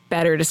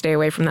better to stay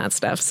away from that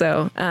stuff.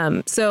 So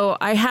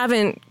I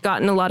haven't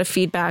gotten a lot of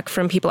feedback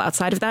from people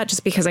outside of that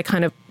just because I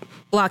kind of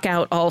block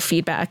out all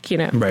feedback,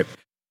 Right.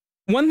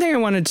 One thing I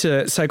wanted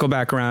to cycle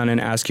back around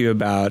and ask you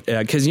about,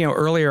 because,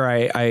 earlier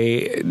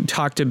I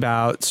talked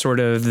about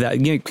sort of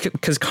that,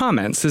 because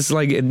comments is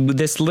like,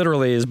 this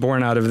literally is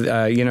born out of,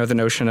 the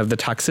notion of the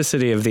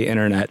toxicity of the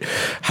internet,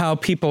 how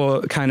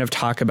people kind of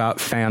talk about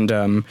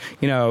fandom.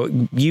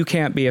 You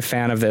can't be a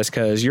fan of this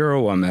because you're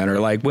a woman, or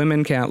like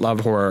women can't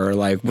love horror, or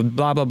like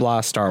blah, blah,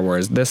 blah, Star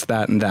Wars, this,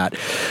 that, and that.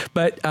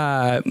 But,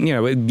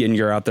 and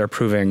you're out there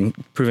proving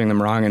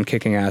them wrong and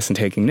kicking ass and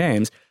taking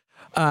names.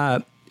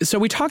 So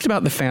we talked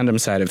about the fandom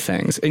side of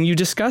things, and you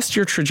discussed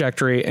your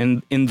trajectory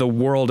in the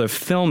world of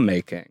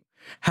filmmaking,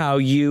 how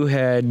you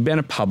had been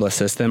a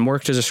publicist, then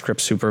worked as a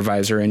script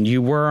supervisor, and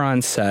you were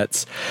on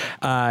sets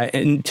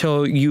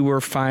until you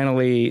were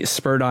finally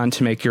spurred on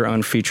to make your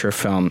own feature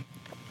film.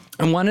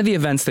 And one of the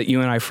events that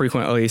you and I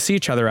frequently see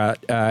each other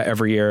at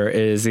every year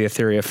is the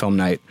Etheria Film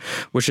Night,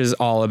 which is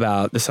all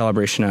about the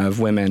celebration of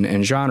women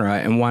in genre.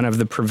 And one of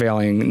the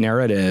prevailing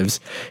narratives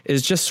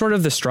is just sort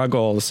of the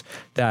struggles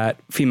that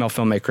female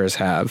filmmakers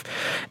have.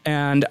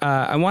 And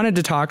I wanted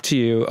to talk to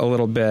you a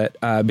little bit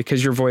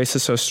because your voice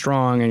is so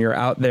strong and you're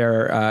out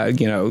there,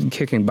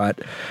 kicking butt.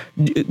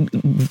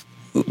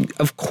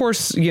 Of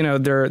course,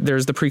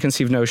 there's the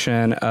preconceived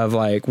notion of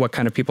like what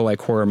kind of people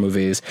like horror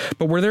movies.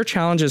 But were there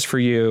challenges for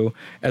you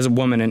as a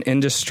woman in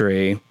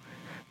industry,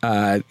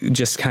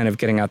 just kind of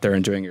getting out there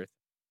and doing your thing?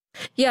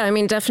 Yeah, I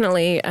mean,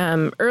 definitely.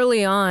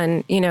 Early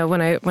on,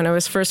 when I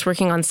was first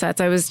working on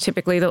sets, I was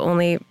typically the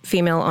only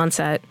female on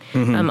set,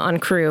 on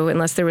crew,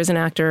 unless there was an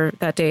actor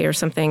that day or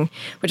something,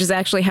 which is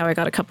actually how I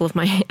got a couple of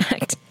my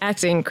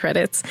acting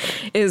credits,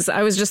 is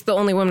I was just the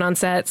only woman on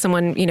set.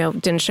 Someone,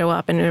 didn't show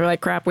up and they were like,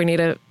 crap, we need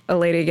a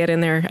lady to get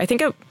in there. I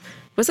think it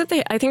was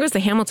the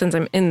Hamiltons.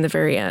 I'm in the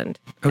very end,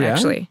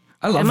 actually.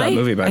 I love that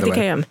movie, by the way. I think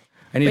I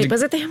am.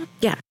 Was it the Hamiltons?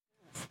 Yeah.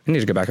 I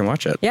need to go back and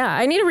watch it. Yeah,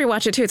 I need to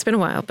rewatch it too. It's been a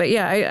while, but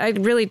yeah, I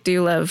really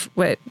do love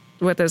what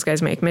those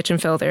guys make. Mitch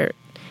and Phil,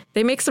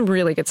 they make some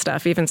really good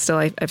stuff. Even still,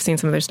 I've seen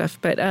some of their stuff,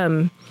 but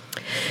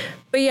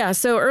yeah.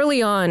 So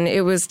early on,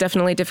 it was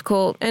definitely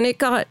difficult, and it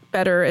got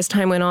better as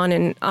time went on.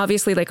 And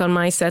obviously, like on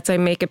my sets, I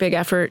make a big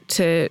effort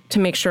to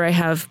make sure I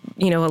have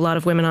a lot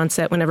of women on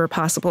set whenever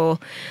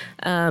possible.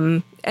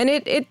 And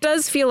it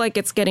does feel like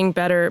it's getting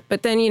better.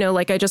 But then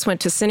like I just went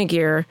to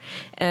Cinegear,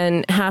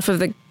 and half of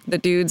the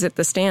dudes at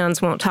the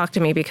stands won't talk to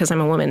me because I'm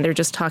a woman. They're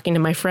just talking to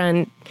my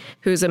friend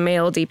who's a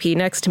male DP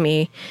next to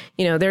me.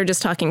 They're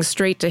just talking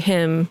straight to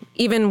him,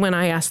 even when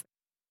I ask.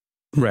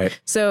 Right.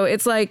 So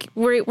it's like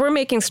we're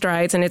making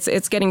strides and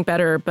it's getting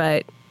better,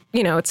 but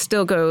it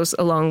still goes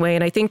a long way.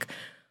 And I think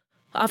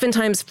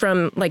oftentimes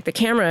from like the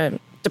camera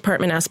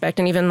department aspect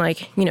and even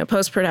like,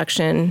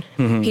 post-production,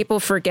 people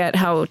forget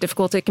how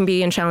difficult it can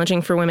be and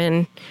challenging for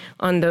women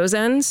on those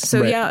ends.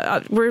 So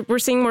yeah, we're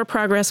seeing more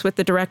progress with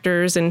the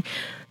directors and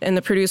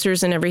the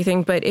producers and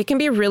everything, but it can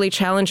be really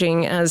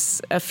challenging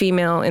as a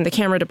female in the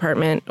camera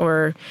department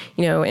or,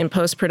 in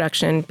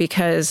post-production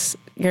because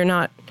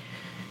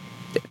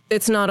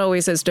it's not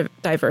always as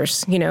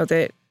diverse,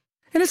 that.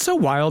 And it's so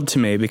wild to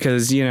me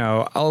because,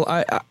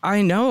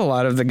 I know a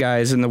lot of the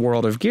guys in the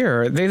world of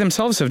gear, they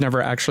themselves have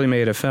never actually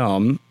made a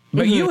film,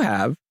 but you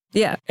have.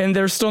 Yeah. And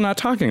they're still not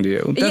talking to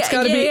you. That's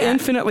got to be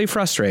infinitely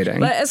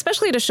frustrating. But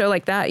especially at a show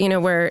like that,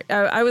 where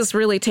I was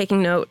really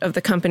taking note of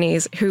the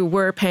companies who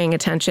were paying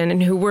attention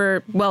and who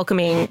were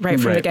welcoming right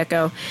from the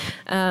get-go.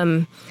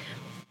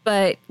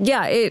 But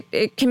yeah,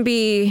 it can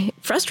be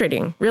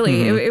frustrating,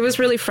 really. It was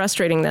really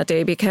frustrating that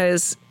day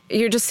because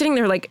you're just sitting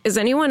there like, is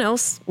anyone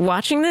else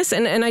watching this?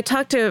 And I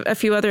talked to a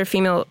few other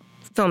female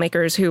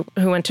filmmakers who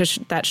went to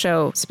that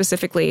show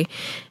specifically,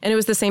 and it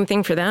was the same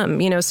thing for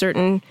them. You know,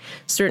 certain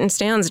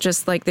stands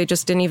just like they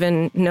just didn't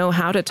even know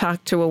how to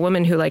talk to a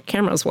woman who like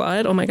cameras.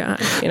 What? Oh my god!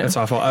 You know, that's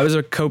awful. I was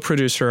a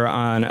co-producer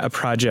on a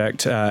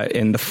project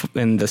in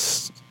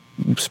this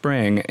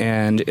spring,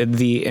 and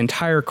the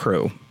entire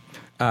crew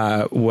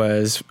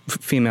was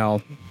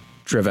female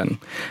driven,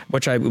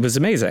 which was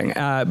amazing.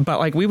 But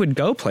like we would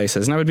go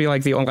places, and I would be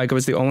like it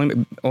was the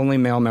only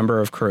male member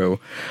of crew,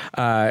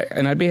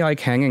 and I'd be like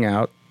hanging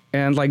out.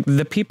 And like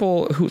the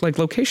people who like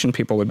location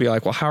people would be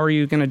like, well, how are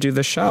you going to do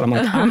this shot? I'm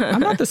like, I'm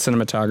not the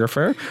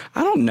cinematographer.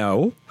 I don't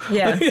know.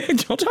 Yeah.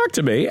 Don't talk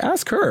to me.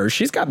 Ask her.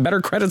 She's got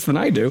better credits than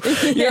I do.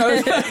 You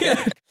know?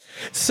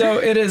 So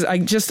it is.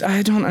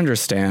 I don't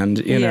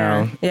understand, you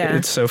know,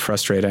 it's so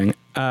frustrating.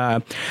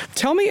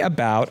 Tell me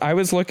about, I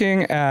was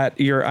looking at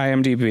your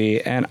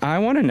IMDb and I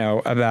want to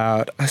know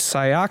about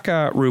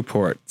Sayaka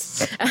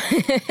Reports.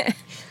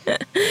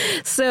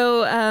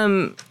 So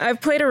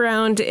I've played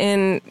around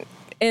in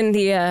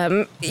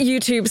the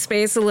YouTube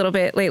space a little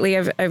bit lately.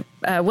 I've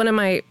one of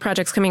my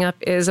projects coming up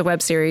is a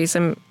web series.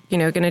 I'm,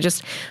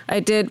 I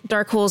did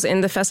Dark Holes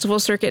in the festival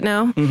circuit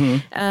now.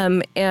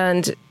 Mm-hmm.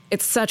 And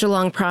it's such a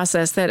long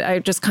process that I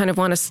just kind of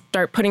want to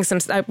start putting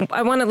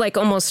I want to like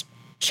almost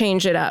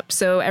change it up.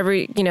 So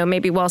every,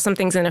 maybe while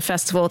something's in a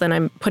festival, then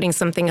I'm putting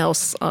something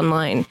else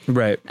online.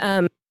 Right.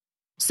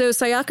 So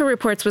Sayaka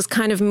Reports was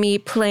kind of me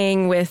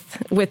playing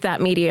with that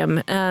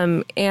medium.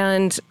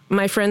 And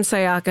my friend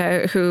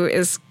Sayaka, who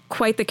is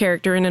quite the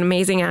character and an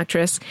amazing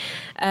actress,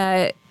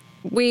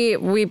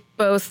 we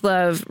both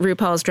love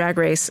RuPaul's Drag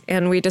Race,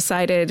 and we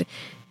decided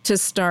to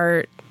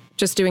start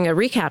just doing a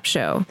recap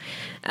show.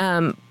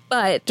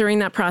 But during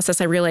that process,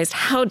 I realized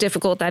how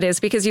difficult that is,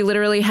 because you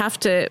literally have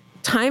to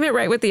time it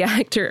right with the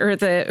actor or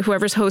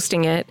whoever's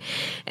hosting it,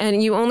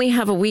 and you only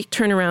have a week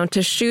turnaround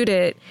to shoot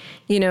it,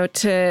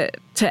 to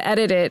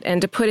edit it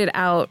and to put it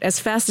out as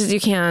fast as you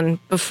can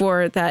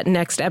before that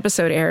next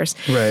episode airs.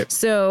 Right.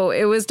 So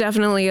it was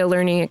definitely a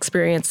learning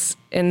experience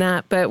in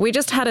that, but we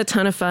just had a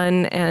ton of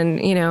fun,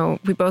 and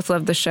we both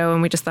loved the show,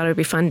 and we just thought it would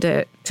be fun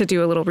to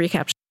do a little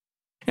recap.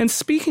 And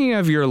speaking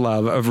of your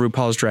love of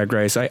RuPaul's Drag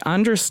Race, I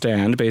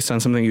understand, based on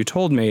something you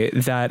told me,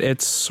 that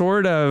it's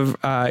sort of,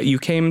 you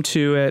came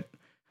to it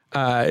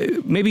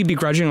maybe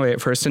begrudgingly at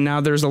first, and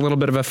now there's a little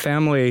bit of a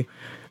family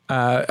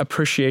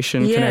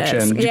appreciation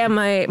connection. Yeah,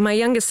 my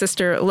youngest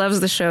sister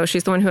loves the show.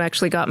 She's the one who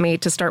actually got me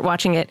to start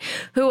watching it,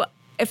 who,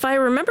 if I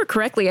remember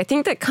correctly, I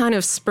think that kind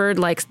of spurred,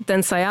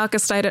 then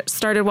Sayaka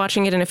started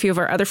watching it, and a few of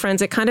our other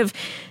friends. It's kind of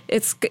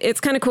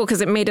cool because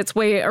it made its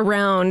way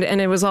around,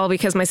 and it was all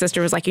because my sister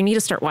was like, you need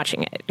to start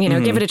watching it,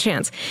 mm-hmm. give it a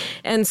chance.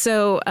 And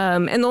so,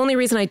 and the only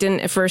reason I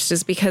didn't at first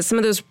is because some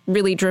of those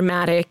really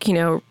dramatic,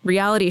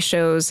 reality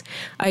shows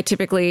I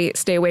typically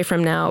stay away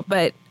from now.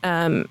 But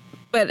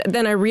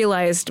then I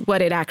realized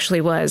what it actually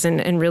was,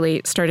 and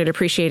really started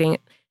appreciating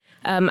it.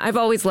 I've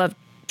always loved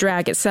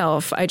drag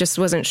itself. I just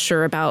wasn't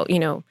sure about,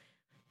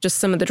 just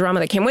some of the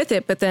drama that came with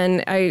it. But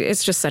then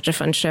it's just such a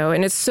fun show,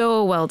 and it's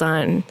so well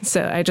done.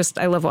 So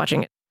I love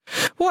watching it.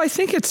 Well, I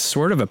think it's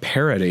sort of a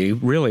parody,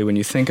 really, when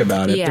you think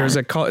about it. Yeah.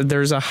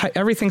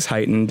 Everything's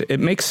heightened. It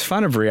makes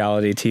fun of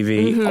reality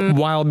TV mm-hmm.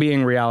 while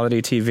being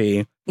reality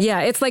TV. Yeah,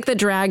 it's like the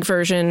drag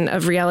version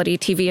of reality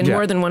TV in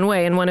more than one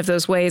way. And one of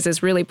those ways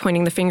is really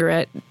pointing the finger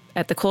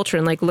at the culture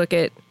and look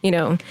at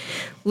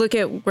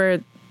where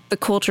the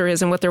culture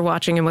is and what they're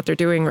watching and what they're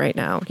doing right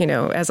now,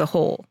 as a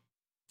whole.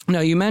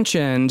 Now, you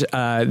mentioned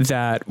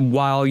that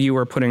while you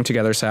were putting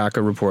together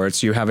Sayaka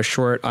Reports, you have a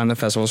short on the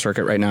festival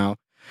circuit right now,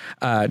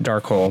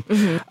 Dark Hole.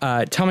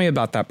 Mm-hmm. Tell me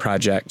about that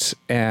project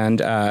and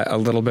a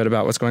little bit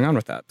about what's going on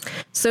with that.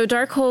 So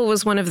Dark Hole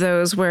was one of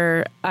those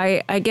where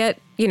I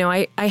get,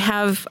 I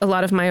have a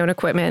lot of my own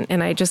equipment,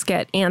 and I just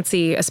get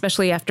antsy,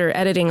 especially after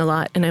editing a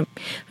lot, and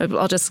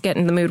I'll just get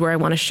in the mood where I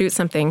want to shoot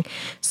something.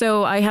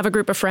 So I have a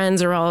group of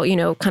friends, or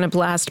I'll, kind of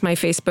blast my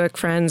Facebook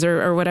friends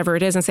or whatever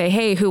it is and say,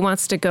 hey, who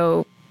wants to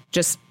go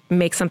just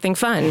make something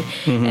fun?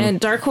 Mm-hmm. And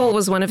Dark Hole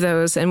was one of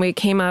those. And we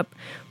came up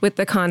with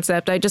the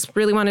concept. I just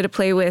really wanted to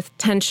play with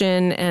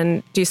tension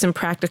and do some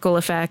practical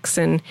effects.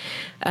 And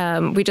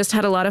we just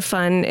had a lot of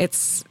fun.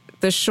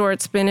 The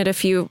short's been at a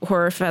few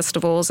horror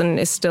festivals and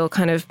is still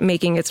kind of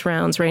making its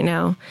rounds right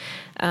now.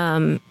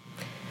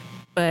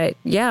 But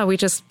yeah, we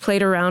just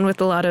played around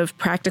with a lot of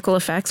practical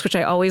effects, which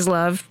I always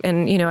love.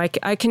 And,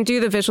 I can do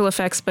the visual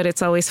effects, but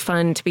it's always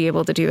fun to be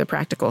able to do the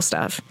practical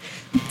stuff.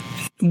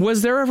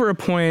 Was there ever a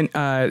point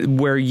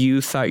where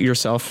you thought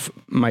yourself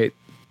might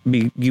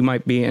be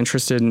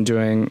interested in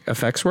doing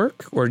effects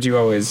work, or do you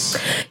always?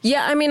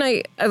 Yeah, I mean,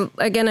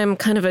 I'm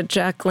kind of a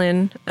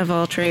Jacqueline of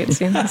all trades.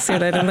 See what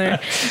I did there?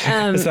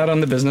 Is that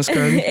on the business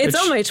card? It's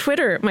on my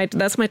Twitter.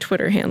 That's my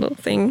Twitter handle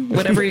thing,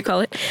 whatever you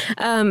call it.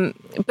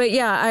 But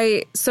yeah,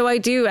 I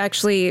do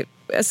actually.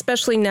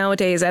 especially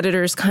nowadays,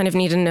 editors kind of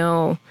need to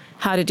know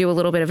how to do a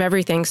little bit of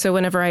everything. So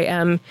whenever I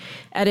am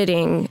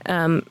editing,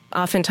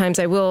 oftentimes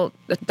I will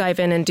dive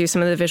in and do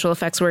some of the visual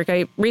effects work.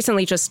 I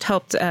recently just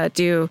helped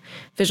do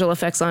visual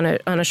effects on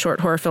a short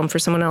horror film for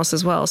someone else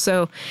as well.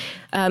 So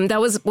that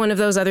was one of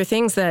those other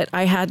things that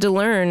I had to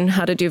learn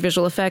how to do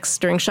visual effects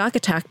during Shock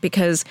Attack,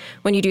 because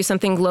when you do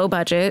something low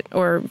budget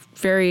or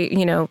very,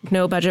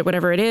 no budget,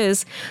 whatever it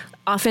is,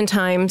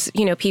 oftentimes,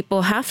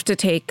 people have to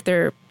take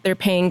their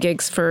paying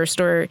gigs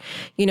first, or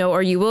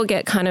you will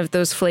get kind of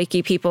those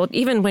flaky people.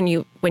 Even when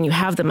you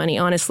have the money,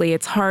 honestly,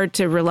 it's hard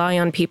to rely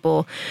on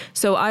people.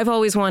 So I've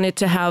always wanted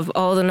to have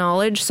all the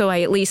knowledge, so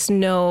I at least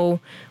know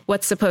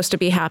what's supposed to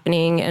be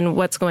happening and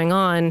what's going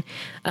on.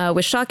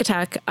 With Shock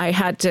Attack, I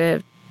had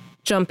to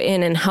jump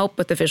in and help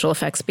with the visual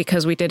effects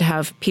because we did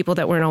have people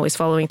that weren't always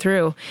following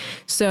through.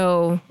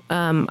 So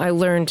I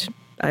learned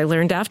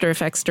After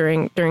Effects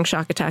during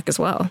Shock Attack as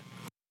well.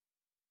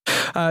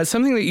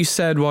 Something that you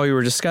said while you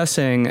were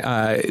discussing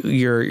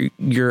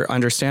your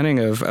understanding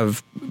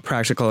of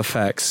practical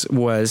effects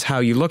was how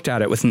you looked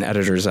at it with an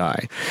editor's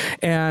eye.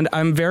 And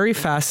I'm very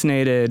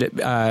fascinated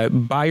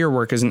by your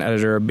work as an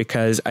editor,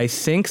 because I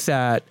think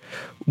that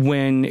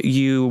when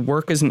you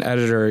work as an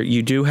editor,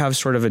 you do have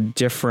sort of a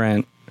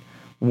different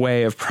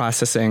way of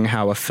processing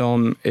how a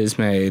film is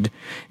made.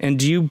 And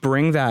do you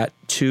bring that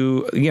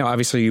to,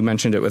 obviously you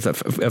mentioned it with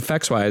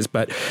effects wise,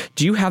 but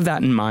do you have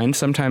that in mind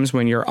sometimes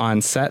when you're on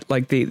set,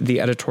 like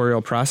the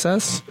editorial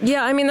process?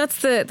 Yeah, I mean,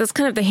 that's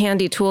kind of the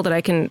handy tool that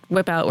I can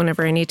whip out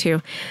whenever I need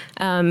to,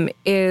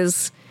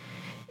 is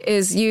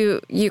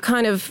you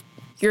kind of,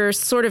 you're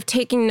sort of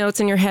taking notes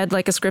in your head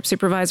like a script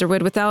supervisor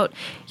would without,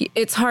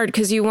 it's hard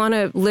because you want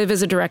to live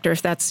as a director.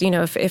 If that's,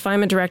 if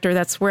I'm a director,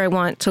 that's where I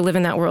want to live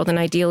in that world. And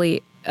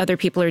ideally other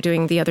people are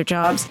doing the other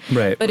jobs.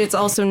 Right. But it's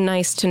also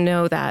nice to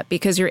know that,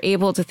 because you're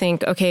able to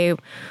think, okay,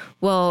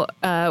 well,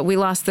 we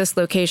lost this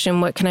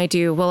location. What can I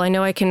do? Well, I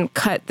know I can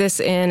cut this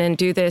in and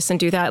do this and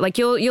do that. Like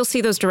you'll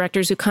see those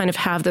directors who kind of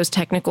have those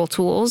technical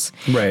tools.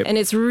 Right. And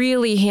it's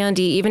really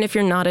handy, even if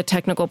you're not a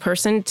technical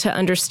person, to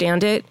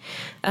understand it.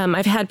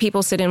 I've had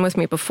people sit in with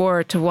me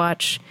before to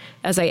watch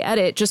as I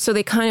edit, just so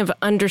they kind of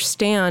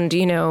understand,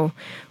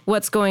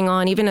 what's going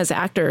on, even as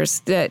actors,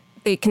 that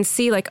they can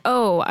see like,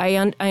 oh, I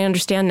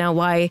understand now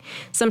why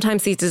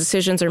sometimes these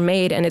decisions are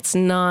made, and it's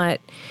not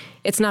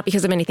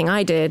because of anything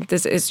I did.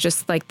 This is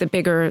just like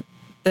the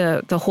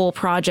whole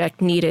project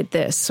needed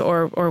this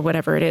or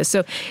whatever it is.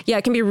 So yeah,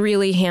 it can be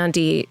really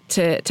handy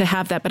to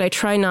have that, but I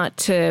try not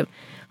to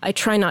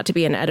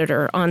be an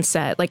editor on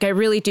set. Like I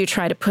really do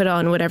try to put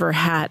on whatever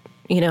hat,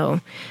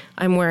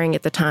 I'm wearing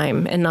at the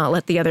time, and not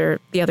let the other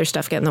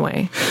stuff get in the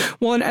way.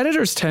 Well, and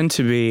editors tend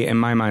to be, in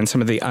my mind,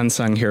 some of the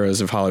unsung heroes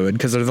of Hollywood,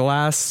 because they're the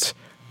last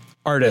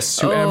artists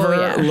who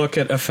look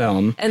at a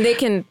film. And they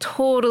can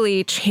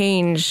totally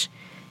change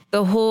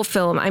the whole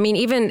film. I mean,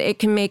 even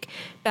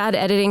bad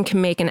editing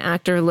can make an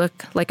actor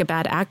look like a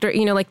bad actor.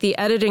 Like the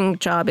editing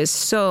job is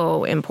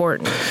so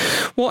important.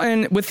 Well,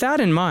 and with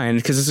that in mind,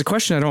 because it's a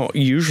question I don't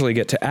usually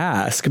get to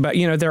ask, but,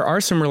 there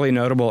are some really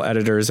notable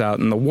editors out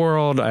in the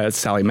world.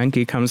 Sally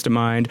Menke comes to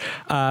mind.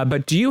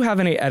 But do you have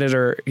any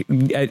editor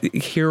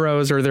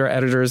heroes, or there are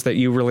editors that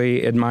you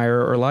really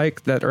admire or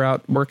like that are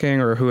out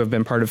working or who have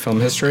been part of film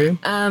history?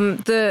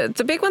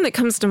 The big one that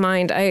comes to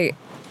mind, I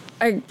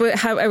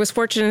was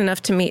fortunate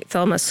enough to meet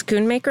Thelma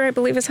Schoonmaker, I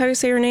believe is how you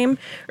say her name,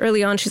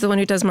 early on. She's the one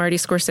who does Marty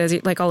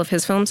Scorsese, like all of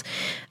his films,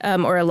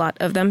 or a lot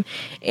of them.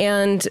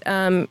 And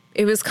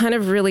it was kind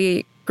of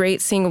really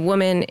great seeing a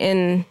woman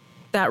in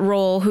that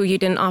role who you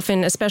didn't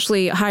often,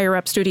 especially higher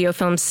up studio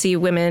films, see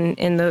women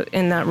in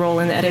that role,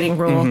 in the editing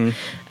role.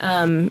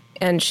 Mm-hmm.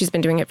 And she's been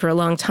doing it for a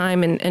long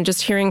time, and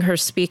just hearing her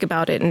speak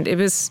about it, and it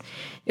was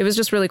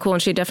just really cool.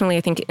 And she definitely,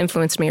 I think,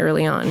 influenced me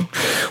early on.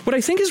 What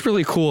I think is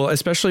really cool,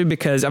 especially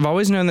because I've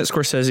always known that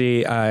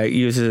Scorsese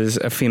uses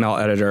a female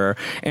editor,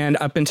 and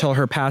up until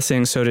her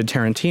passing, so did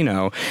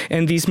Tarantino.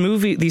 And these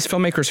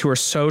filmmakers who are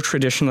so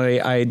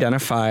traditionally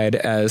identified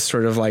as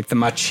sort of like the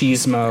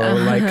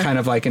machismo, like kind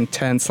of like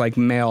intense, like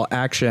male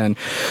action.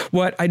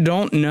 What I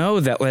don't know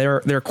that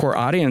their core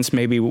audience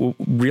maybe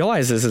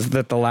realizes is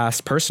that the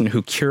last person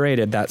who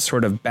curated that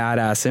sort of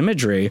badass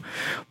imagery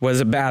was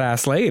a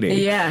badass lady.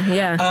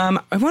 Yeah.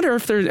 I wonder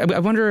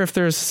if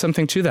there's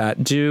something to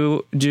that.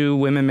 Do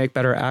women make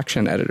better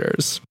action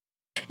editors?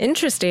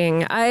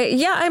 Interesting.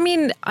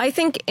 I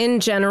think in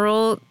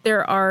general,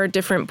 there are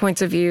different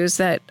points of views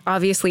that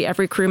obviously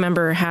every crew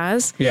member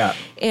has. Yeah.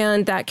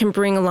 And that can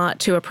bring a lot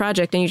to a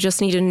project, and you just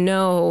need to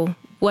know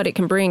what it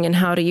can bring and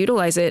how to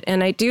utilize it.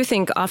 And I do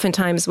think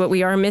oftentimes what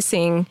we are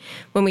missing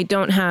when we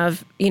don't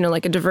have,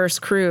 like a diverse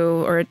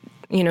crew or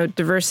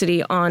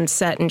diversity on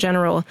set in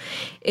general,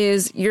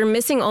 is you're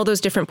missing all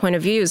those different point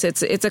of views.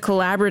 It's a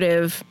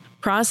collaborative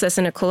process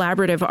and a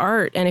collaborative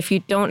art. And if you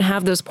don't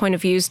have those point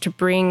of views to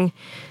bring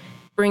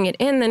it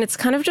in, then it's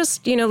kind of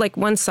just, like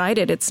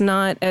one-sided. It's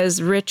not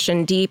as rich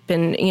and deep,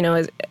 and,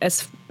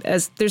 as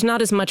there's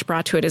not as much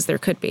brought to it as there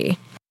could be.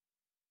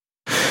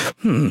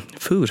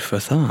 Food for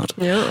thought.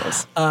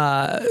 Yes.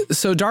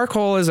 So Dark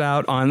Hole is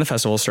out on the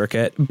festival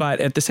circuit, but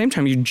at the same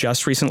time, you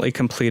just recently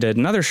completed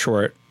another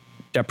short,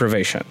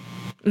 Deprivation.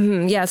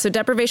 Yeah, so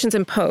Deprivation's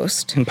in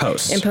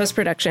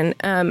post-production.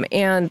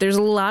 And there's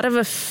a lot of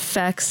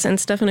effects and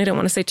stuff, and I don't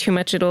want to say too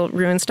much, it'll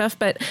ruin stuff,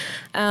 but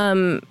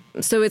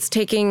so it's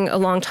taking a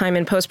long time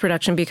in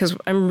post-production because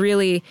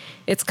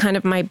it's kind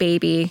of my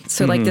baby.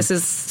 So like this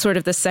is sort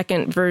of the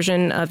second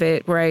version of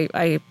it where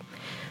I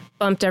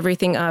bumped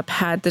everything up,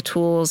 had the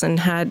tools, and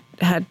had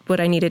what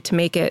I needed to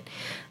make it.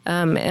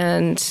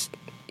 And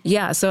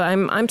yeah, so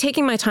I'm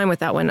taking my time with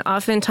that one.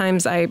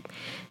 Oftentimes I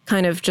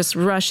kind of just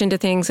rush into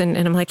things and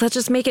I'm like, let's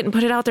just make it and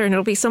put it out there and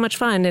it'll be so much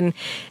fun.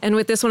 And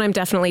with this one, I'm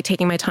definitely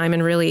taking my time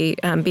and really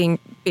being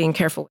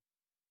careful.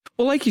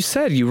 Well, like you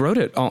said, you wrote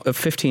it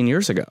 15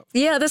 years ago.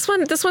 Yeah, this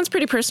one's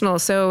pretty personal.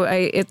 So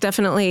it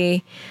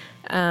definitely,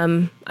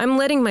 I'm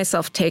letting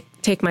myself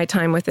take my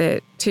time with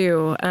it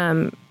too.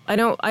 I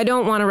don't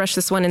want to rush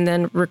this one and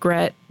then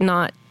regret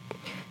not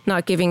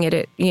giving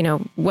it,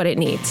 what it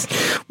needs.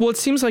 Well, it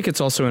seems like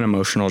it's also an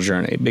emotional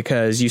journey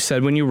because you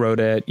said when you wrote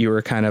it, you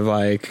were kind of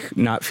like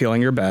not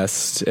feeling your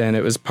best. And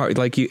it was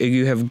like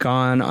you have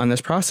gone on this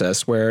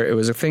process where it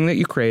was a thing that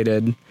you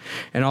created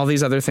and all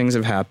these other things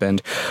have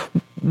happened.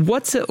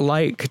 What's it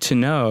like to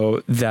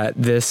know that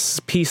this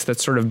piece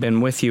that's sort of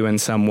been with you in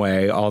some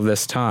way all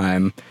this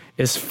time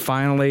is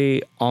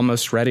finally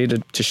almost ready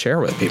to share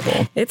with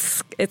people?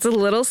 It's a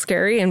little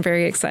scary and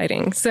very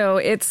exciting. So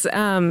it's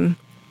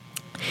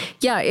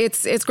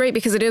great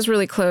because it is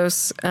really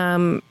close.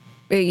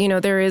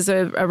 There is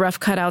a rough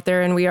cut out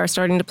there and we are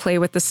starting to play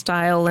with the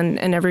style and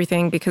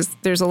everything because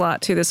there's a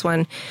lot to this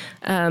one.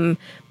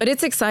 But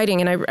it's exciting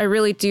and I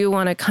really do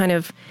want to kind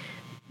of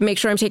make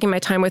sure I'm taking my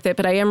time with it,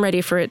 but I am ready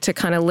for it to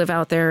kind of live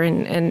out there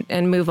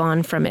and move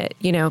on from it,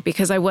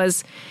 because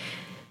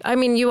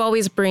you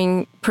always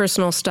bring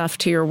personal stuff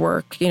to your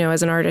work,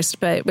 as an artist,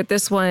 but with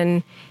this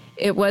one,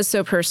 it was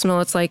so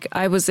personal. It's like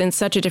I was in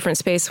such a different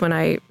space when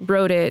I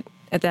wrote it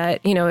that,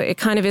 it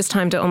kind of is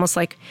time to almost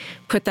like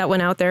put that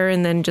one out there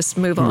and then just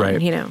move on,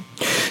 right.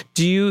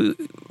 Do you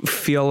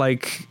feel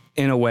like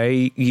in a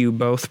way you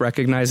both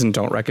recognize and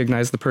don't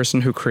recognize the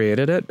person who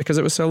created it because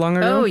it was so long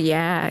ago? Oh,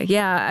 yeah.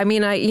 Yeah. I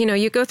mean,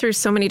 you go through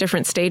so many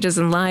different stages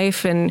in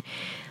life and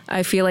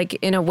I feel like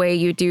in a way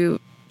you do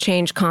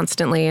change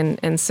constantly.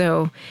 And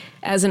so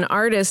as an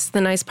artist,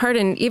 the nice part,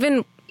 and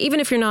even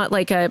if you're not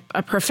like a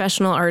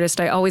professional artist,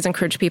 I always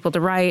encourage people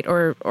to write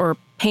or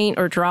paint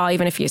or draw,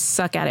 even if you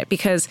suck at it,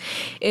 because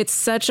it's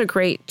such a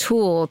great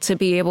tool to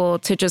be able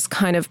to just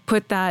kind of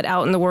put that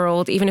out in the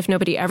world, even if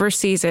nobody ever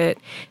sees it,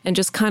 and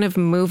just kind of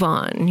move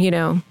on,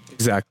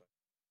 Exactly.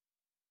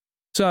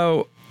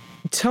 So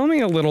tell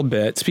me a little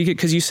bit,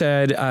 because you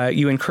said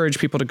you encourage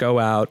people to go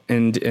out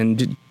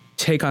and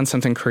take on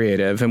something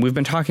creative. And we've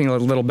been talking a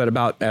little bit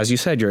about, as you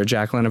said, you're a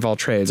Jacqueline of all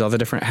trades, all the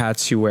different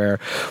hats you wear.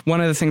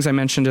 One of the things I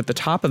mentioned at the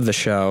top of the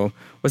show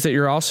was that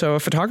you're also a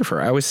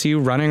photographer. I always see you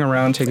running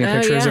around taking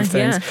pictures of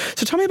things. Yeah.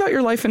 So tell me about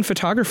your life in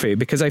photography,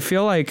 because I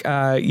feel like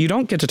you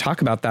don't get to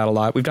talk about that a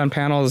lot. We've done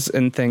panels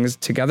and things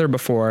together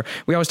before.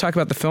 We always talk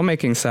about the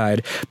filmmaking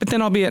side, but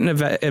then I'll be at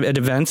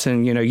events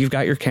and, you've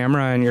got your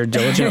camera and you're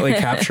diligently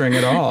capturing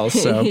it all.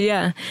 So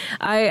yeah,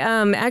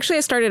 I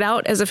started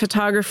out as a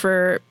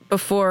photographer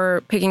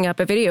before picking up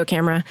a video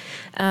camera.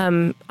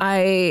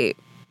 I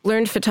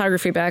learned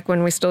photography back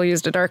when we still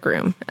used a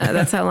darkroom.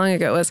 That's how long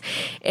ago it was.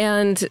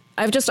 And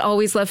I've just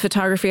always loved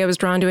photography. I was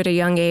drawn to it at a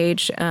young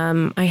age.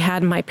 I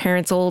had my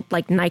parents' old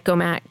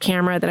Nicomat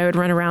camera that I would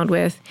run around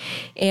with.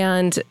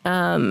 And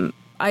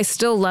I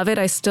still love it.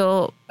 I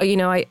still,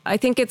 I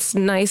think it's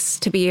nice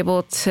to be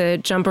able to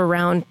jump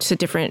around to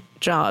different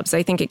jobs.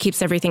 I think it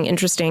keeps everything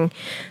interesting.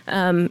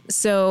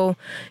 So,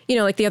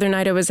 like the other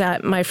night I was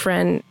at my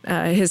friend,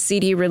 his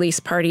CD release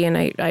party, and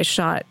I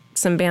shot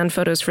some band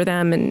photos for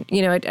them. And,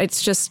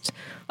 it's just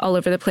all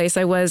over the place.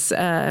 I was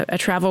a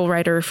travel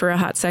writer for a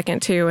hot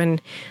second too,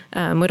 and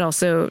would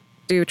also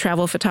do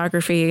travel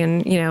photography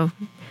and,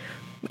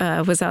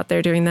 was out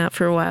there doing that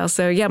for a while.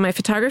 So yeah, my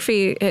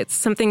photography, it's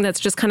something that's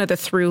just kind of the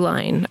through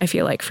line, I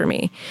feel like, for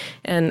me.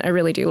 And I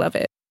really do love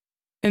it.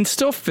 And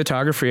still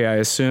photography, I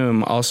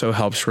assume, also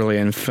helps really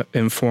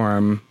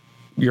inform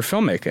your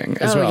filmmaking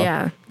as well.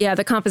 Yeah. Yeah.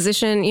 The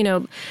composition,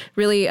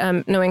 really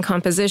knowing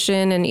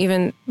composition and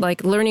even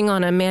like learning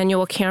on a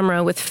manual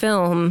camera with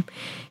film,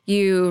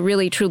 you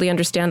really truly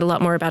understand a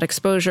lot more about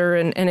exposure.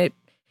 And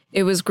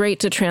it was great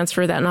to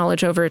transfer that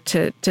knowledge over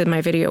to my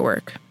video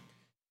work.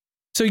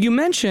 So you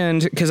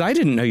mentioned, because I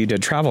didn't know you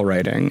did travel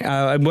writing.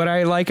 What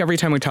I like every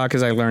time we talk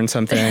is I learn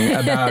something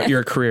about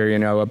your career,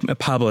 a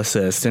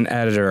publicist, an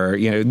editor,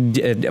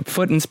 a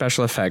foot in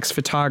special effects,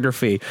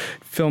 photography,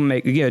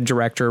 filmmaker,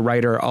 director,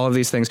 writer, all of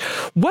these things.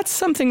 What's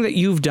something that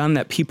you've done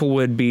that people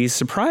would be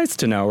surprised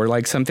to know, or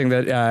like something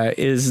that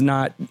is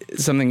not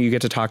something you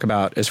get to talk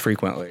about as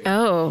frequently?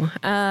 Well,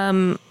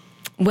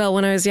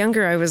 when I was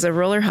younger, I was a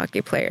roller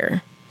hockey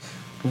player.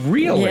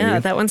 Really? Yeah,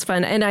 that one's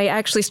fun. And I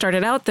actually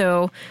started out,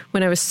 though,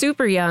 when I was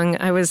super young.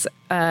 I was,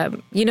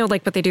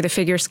 like what they do, the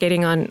figure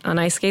skating on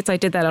ice skates. I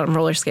did that on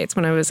roller skates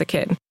when I was a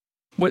kid.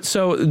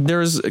 So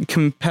there's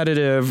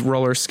competitive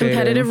roller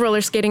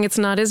skating. It's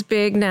not as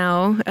big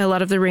now. A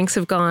lot of the rinks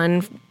have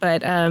gone.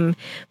 But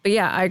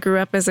yeah, I grew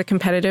up as a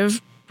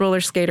competitive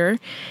roller skater,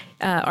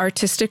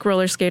 artistic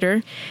roller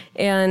skater,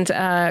 and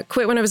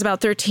quit when I was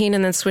about 13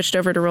 and then switched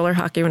over to roller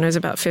hockey when I was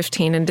about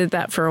 15 and did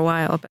that for a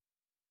while.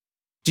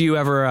 Do you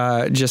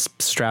ever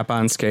just strap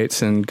on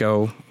skates and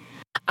go?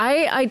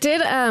 I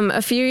did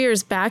a few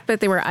years back, but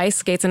they were ice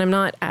skates, and I'm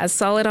not as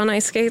solid on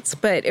ice skates.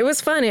 But it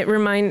was fun. It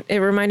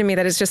reminded me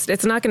that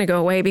it's not going to go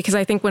away, because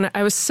I think when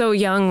I was so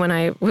young when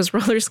I was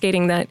roller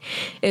skating that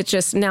it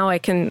just now I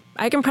can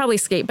probably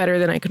skate better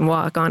than I can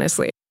walk,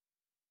 honestly.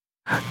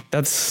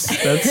 That's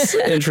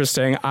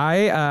interesting. When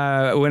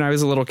I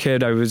was a little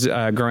kid, I was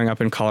growing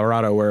up in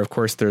Colorado, where of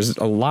course there's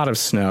a lot of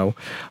snow,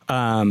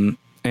 and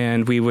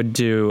we would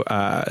do.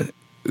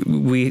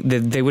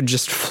 They would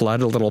just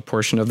flood a little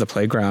portion of the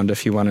playground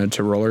if you wanted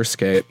to roller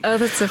skate. Oh,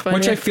 that's so funny.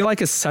 Which I feel like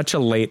is such a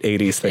late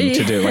 80s thing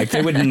to do. Like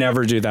they would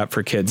never do that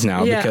for kids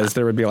now, because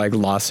there would be like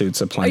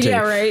lawsuits aplenty. Yeah,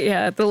 right.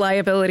 Yeah, the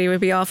liability would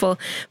be awful.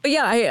 But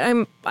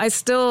yeah,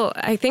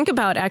 I think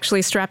about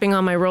actually strapping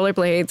on my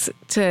rollerblades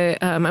to.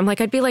 I'm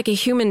like, I'd be like a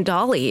human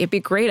dolly. It'd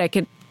be great. I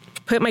could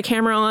put my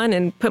camera on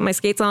and put my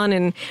skates on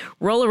and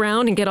roll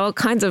around and get all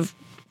kinds of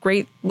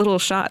great little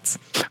shots.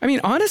 I mean,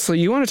 honestly,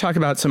 you want to talk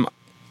about some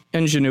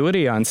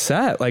ingenuity on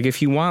set. Like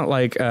if you want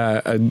like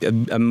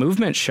a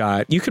movement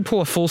shot, you could pull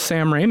a full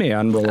Sam Raimi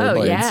on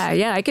rollerblades. Oh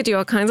yeah, I could do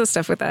all kinds of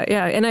stuff with that.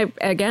 Yeah,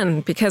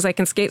 and because I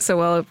can skate so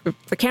well,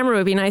 the camera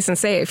would be nice and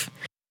safe.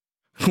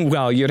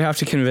 Well, you'd have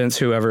to convince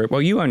whoever.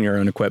 Well, you own your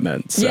own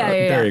equipment. So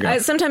there you go.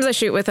 Sometimes I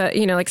shoot with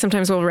like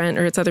sometimes we'll rent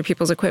or it's other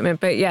people's equipment.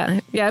 But yeah,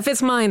 if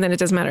it's mine, then it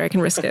doesn't matter. I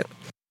can risk it.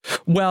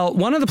 Well,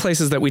 one of the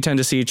places that we tend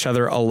to see each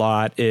other a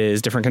lot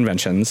is different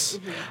conventions.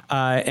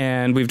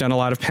 And we've done a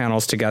lot of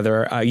panels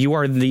together. You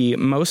are the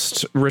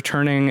most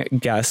returning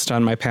guest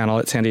on my panel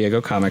at San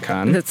Diego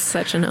Comic-Con. That's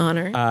such an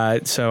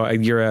honor. So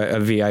you're a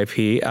VIP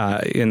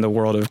in the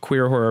world of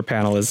queer horror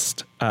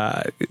panelist.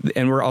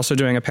 And we're also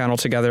doing a panel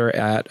together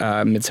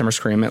at Midsummer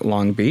Scream at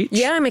Long Beach.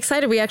 Yeah, I'm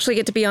excited. We actually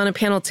get to be on a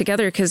panel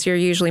together because you're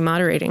usually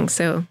moderating.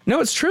 So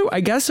no, it's true. I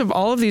guess of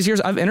all of these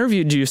years, I've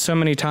interviewed you so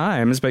many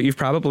times, but you've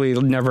probably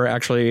never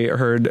actually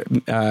heard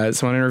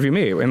someone interview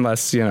me,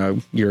 unless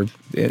you're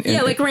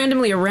like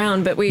randomly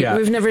around. But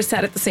we've never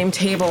sat at the same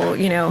table.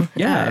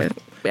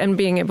 And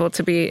being able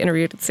to be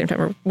interviewed at the same time,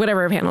 or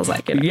whatever a panel's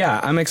like. Yeah,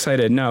 I'm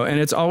excited. No,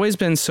 and it's always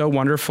been so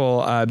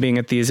wonderful being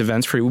at these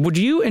events for you. Would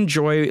you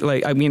enjoy,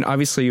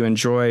 obviously you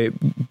enjoy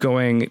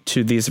going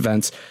to these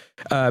events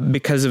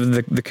because of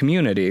the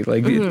community.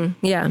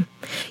 Yeah.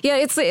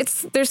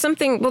 It's there's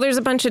something. Well, there's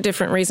a bunch of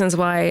different reasons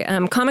why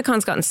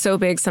Comic-Con's gotten so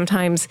big.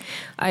 Sometimes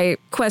I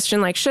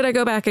question should I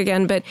go back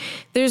again? But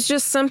there's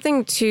just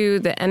something to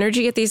the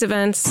energy at these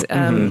events,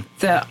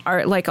 the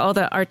art, like all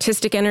the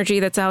artistic energy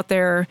that's out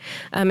there.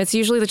 It's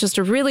usually just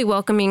a really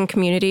welcoming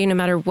community, no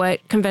matter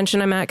what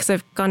convention I'm at, because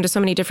I've gone to so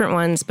many different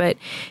ones. But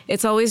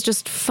it's always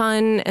just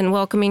fun and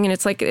welcoming, and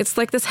it's like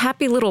this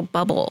happy little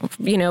bubble,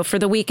 for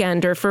the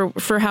weekend or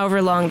for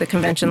however long the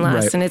convention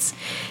lasts. Right. And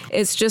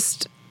it's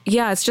just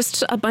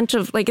a bunch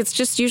of it's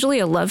just usually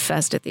a love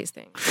fest at these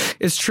things.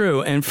 It's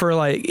true. And for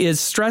as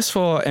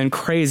stressful and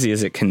crazy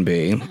as it can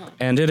be,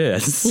 and it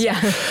is.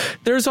 Yeah.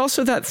 There's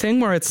also that thing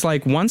where it's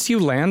once you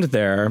land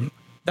there,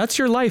 that's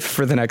your life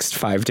for the next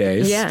 5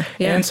 days. Yeah.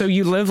 And so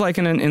you live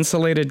in an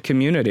insulated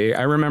community.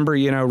 I remember,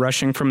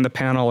 rushing from the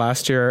panel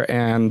last year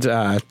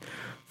and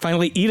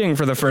finally eating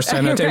for the first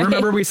time that day. Right.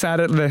 Remember we sat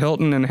at the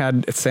Hilton and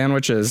had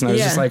sandwiches, and I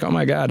was just like, oh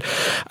my God.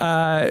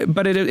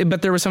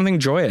 But there was something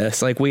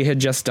joyous. We had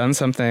just done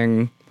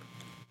something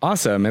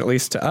awesome, at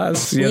least to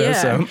us.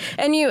 So.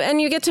 And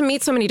you get to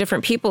meet so many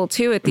different people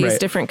too at these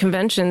different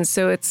conventions.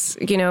 So it's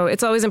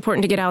always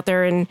important to get out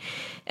there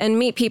and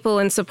meet people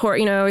and support.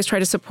 I always try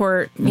to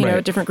support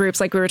different groups.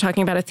 Like we were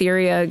talking about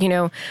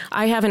Etheria.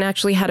 I haven't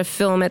actually had a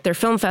film at their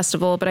film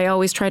festival, but I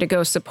always try to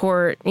go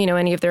support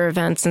any of their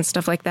events and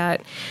stuff like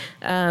that.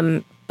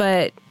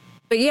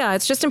 But yeah,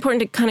 it's just important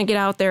to kind of get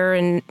out there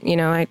and,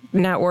 I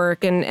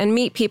network and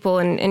meet people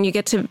and you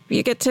get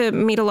to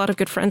meet a lot of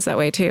good friends that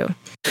way too.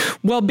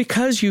 Well,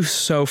 because you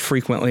so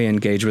frequently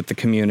engage with the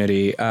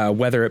community,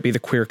 whether it be the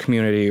queer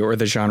community or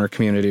the genre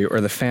community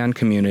or the fan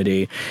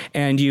community,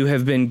 and you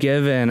have been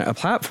given a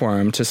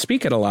platform to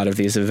speak at a lot of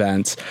these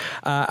events,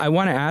 I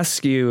want to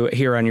ask you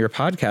here on your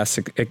podcast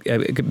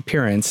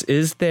appearance,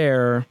 is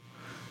there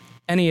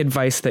any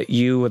advice that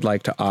you would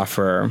like to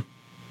offer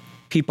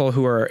people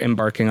who are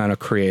embarking on a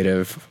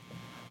creative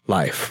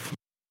life?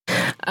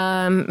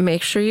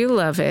 Make sure you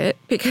love it,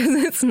 because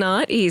it's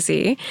not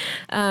easy.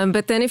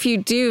 But then if you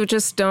do,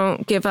 just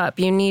don't give up.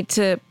 You need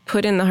to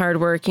put in the hard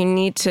work. You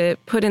need to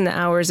put in the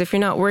hours. If you're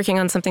not working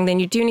on something, then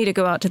you do need to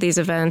go out to these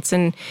events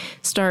and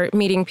start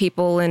meeting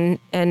people and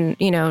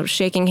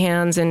shaking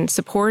hands and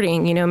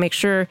supporting, make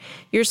sure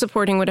you're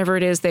supporting whatever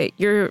it is that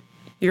you're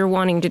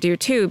wanting to do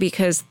too,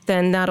 because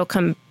then that'll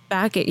come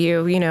back at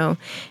you,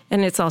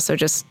 and it's also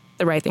just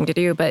the right thing to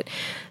do. But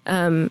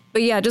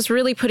yeah, just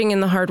really putting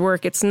in the hard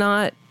work. It's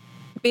not,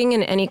 being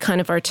in any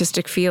kind of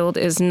artistic field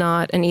is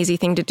not an easy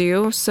thing to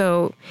do.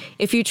 So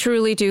if you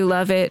truly do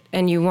love it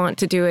and you want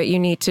to do it, you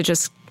need to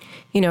just,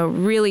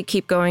 really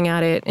keep going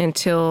at it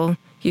until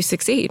you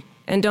succeed.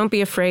 And don't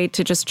be afraid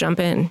to just jump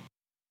in.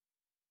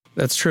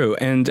 That's true.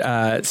 And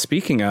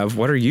speaking of,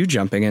 what are you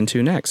jumping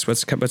into next?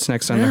 What's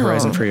next on the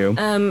horizon for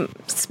you?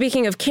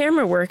 Speaking of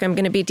camera work, I'm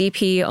going to be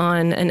DP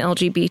on an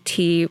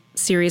LGBT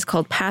series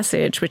called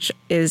Passage, which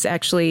is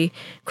actually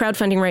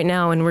crowdfunding right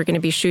now, and we're going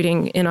to be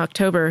shooting in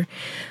October,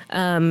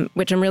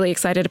 which I'm really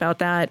excited about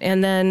that.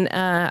 And then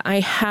I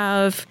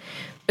have,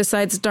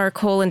 besides Dark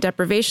Hole and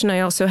Deprivation, I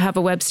also have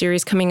a web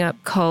series coming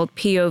up called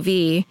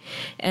POV.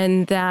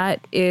 And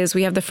that is,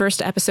 we have the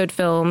first episode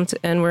filmed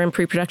and we're in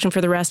pre-production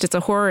for the rest. It's a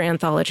horror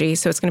anthology,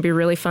 so it's going to be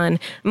really fun.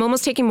 I'm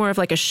almost taking more of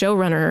like a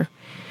showrunner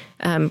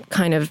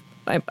kind of,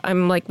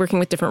 I'm like working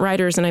with different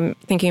writers, and I'm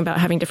thinking about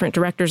having different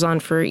directors on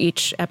for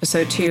each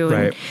episode too.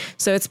 Right. And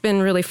so it's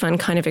been really fun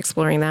kind of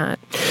exploring that.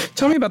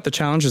 Tell me about the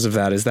challenges of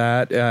that. Is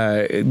that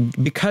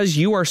because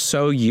you are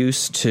so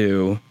used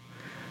to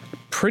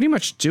pretty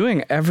much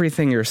doing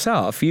everything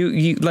yourself.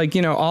 You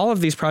all of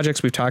these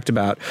projects we've talked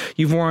about,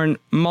 you've worn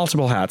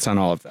multiple hats on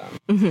all of them.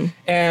 Mm-hmm.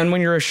 And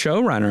when you're a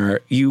showrunner,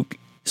 you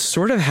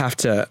sort of have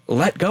to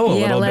let go a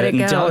little bit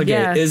and delegate.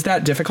 Yeah. Is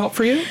that difficult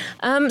for you?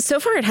 So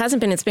far it hasn't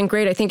been. It's been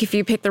great. I think if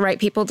you pick the right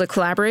people to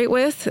collaborate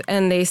with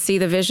and they see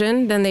the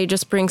vision, then they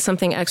just bring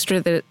something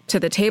extra to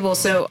the table.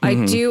 So I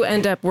do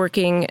end up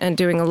working and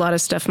doing a lot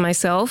of stuff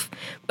myself,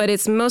 but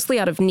it's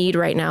mostly out of need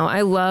right now. I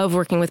love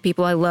working with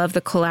people. I love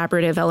the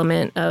collaborative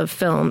element of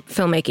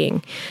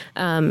filmmaking.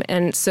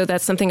 And so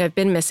that's something I've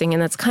been missing.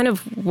 And that's kind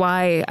of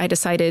why I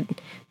decided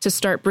to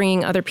start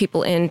bringing other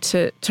people in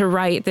to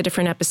write the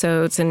different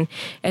episodes. And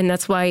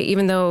that's why,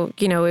 even though,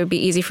 it would be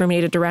easy for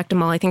me to direct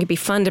them all, I think it'd be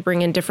fun to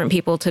bring in different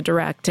people to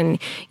direct. And,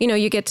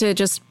 you get to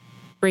just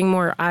bring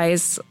more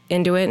eyes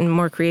into it and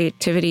more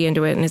creativity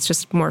into it. And it's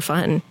just more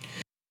fun.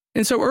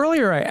 And so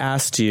earlier I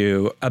asked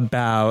you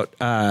about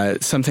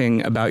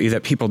something about you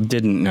that people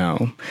didn't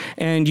know.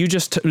 And you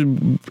just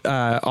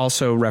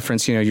also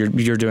referenced,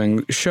 you're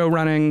doing show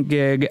running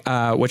gig,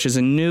 which is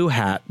a new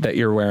hat that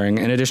you're wearing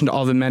in addition to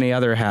all the many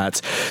other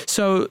hats.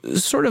 So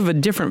sort of a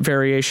different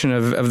variation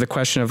of the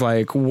question of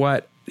like,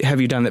 what have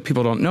you done that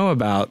people don't know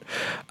about?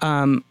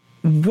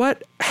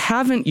 What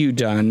haven't you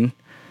done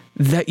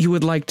that you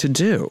would like to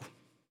do?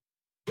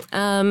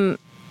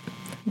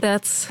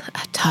 That's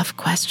a tough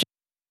question,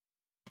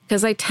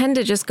 because I tend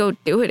to just go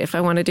do it if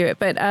I want to do it.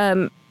 But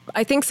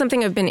I think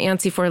something I've been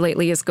antsy for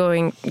lately is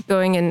going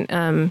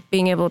and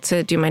being able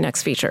to do my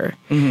next feature.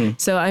 Mm-hmm.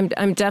 So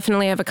I'm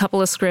definitely have a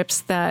couple of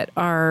scripts that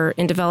are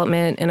in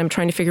development, and I'm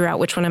trying to figure out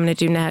which one I'm going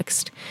to do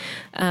next.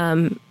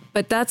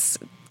 But that's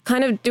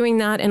kind of doing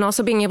that, and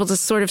also being able to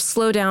sort of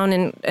slow down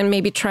and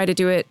maybe try to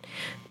do it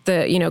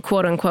the,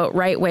 quote unquote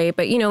right way.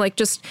 But,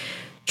 just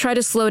try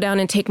to slow down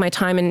and take my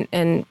time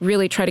and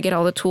really try to get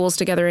all the tools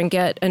together and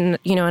get a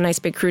nice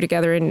big crew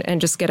together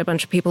and just get a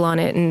bunch of people on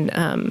it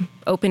and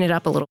open it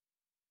up a little.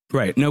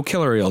 Right. No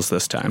killer eels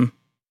this time.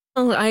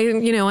 Well,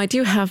 I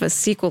do have a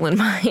sequel in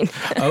mind.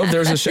 Oh,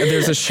 there's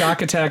a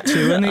Shock Attack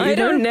 2 in the I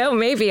don't know.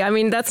 Maybe. I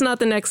mean, that's not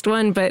the next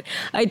one, but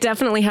I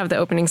definitely have the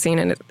opening scene,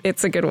 and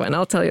it's a good one.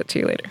 I'll tell it to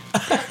you later.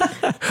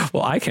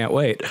 Well, I can't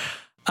wait.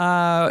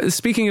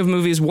 Speaking of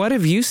movies, what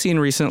have you seen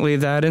recently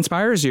that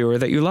inspires you or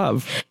that you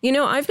love?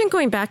 I've been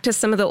going back to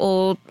some of the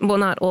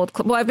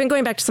I've been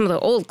going back to some of the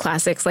old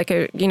classics. Like,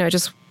 I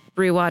just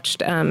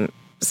rewatched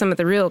some of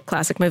the real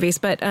classic movies.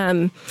 But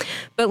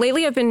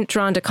lately I've been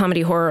drawn to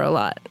comedy horror a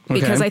lot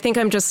because I think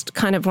I'm just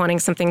kind of wanting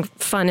something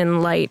fun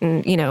and light.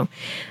 And,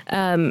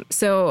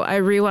 so I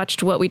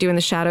rewatched What We Do in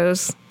the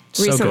Shadows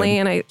recently,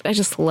 and I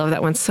just love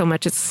that one so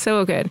much. It's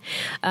so good.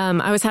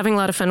 I was having a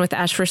lot of fun with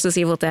Ash vs.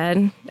 Evil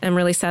Dead. I'm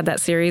really sad that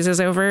series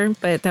is over,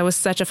 but that was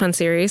such a fun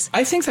series.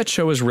 I think that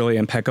show was really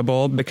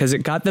impeccable because it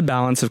got the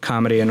balance of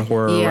comedy and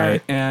horror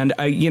right. And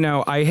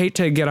I hate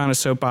to get on a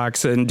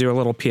soapbox and do a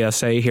little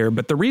PSA here,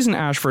 but the reason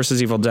Ash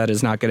vs. Evil Dead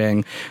is not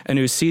getting a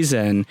new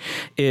season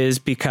is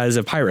because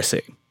of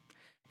piracy.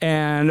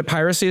 And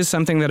piracy is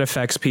something that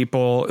affects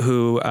people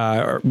who,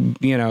 are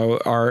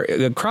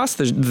across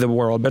the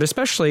world, but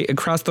especially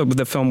across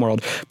the film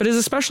world, but is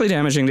especially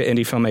damaging to indie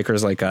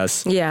filmmakers like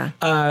us. Yeah.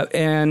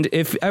 And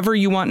if ever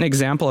you want an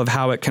example of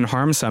how it can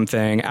harm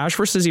something, Ash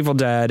vs. Evil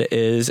Dead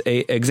is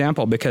an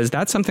example because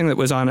that's something that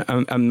was on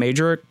a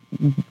major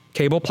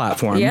cable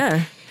platform.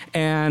 Yeah.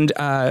 And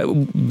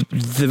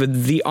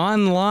the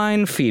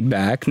online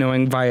feedback,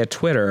 knowing via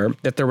Twitter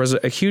that there was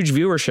a huge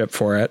viewership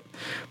for it,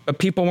 but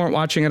people weren't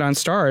watching it on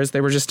Starz.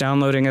 They were just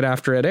downloading it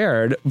after it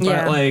aired.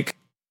 But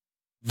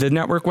the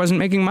network wasn't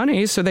making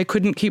money, so they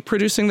couldn't keep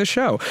producing the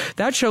show.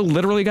 That show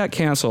literally got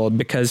canceled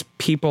because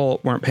people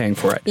weren't paying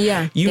for it.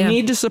 Yeah. You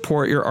need to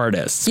support your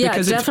artists.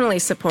 Yeah, definitely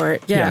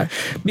support. Yeah.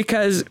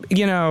 Because,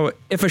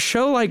 if a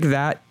show like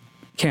that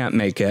can't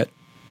make it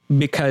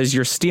because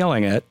you're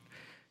stealing it,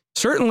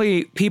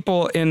 certainly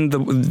people in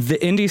the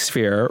indie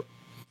sphere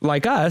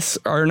like us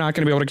are not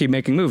going to be able to keep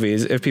making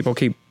movies if people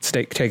keep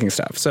taking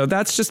stuff. So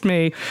that's just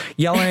me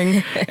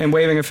yelling and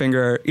waving a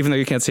finger, even though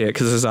you can't see it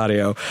because this is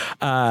audio.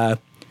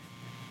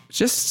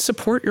 Just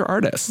support your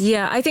artists.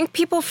 Yeah, I think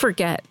people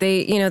forget.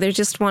 They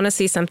just want to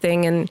see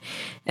something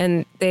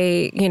and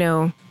they,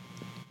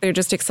 they're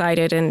just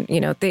excited. And,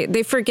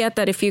 they forget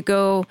that if you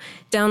go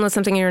download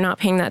something and you're not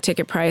paying that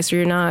ticket price or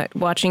you're not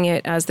watching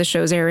it as the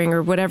show's airing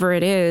or whatever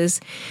it is,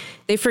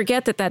 they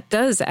forget that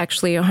does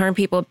actually harm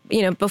people.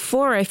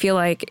 Before I feel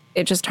like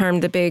it just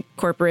harmed the big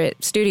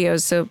corporate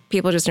studios, so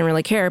people just didn't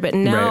really care. But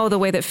now the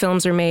way that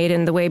films are made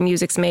and the way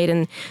music's made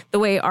and the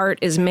way art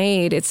is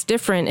made, it's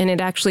different, and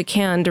it actually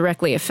can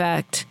directly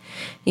affect,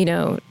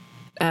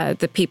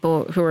 the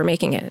people who are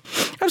making it.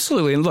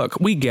 Absolutely. And look,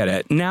 we get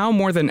it. Now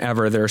more than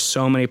ever, there are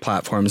so many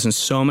platforms and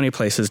so many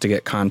places to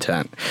get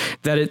content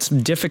that it's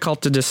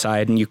difficult to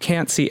decide and you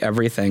can't see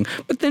everything.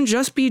 But then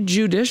just be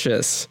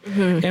judicious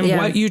in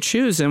what you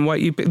choose and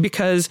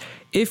because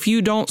if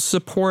you don't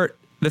support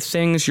the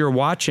things you're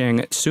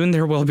watching, soon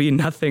there will be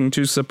nothing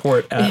to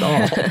support at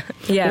all.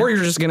 Or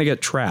you're just going to get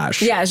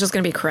trashed. Yeah, it's just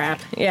going to be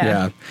crap.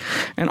 Yeah.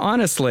 And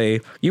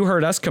honestly, you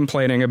heard us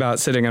complaining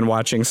about sitting and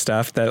watching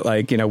stuff that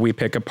we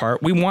pick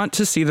apart. We want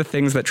to see the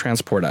things that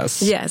transport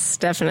us. Yes,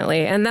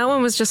 definitely. And that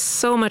one was just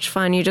so much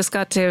fun. You just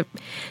got to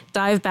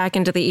dive back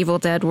into the Evil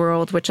Dead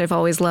world, which I've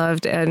always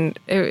loved. And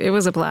it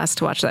was a blast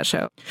to watch that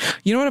show.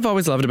 You know what I've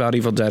always loved about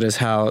Evil Dead is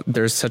how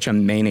there's such a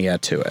mania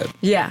to it.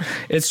 Yeah.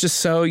 It's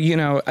just so,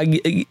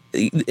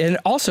 and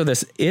also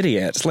this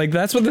idiot.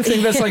 That's what the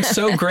thing that's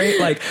so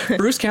great.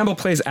 Bruce Campbell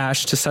plays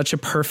Ash to such a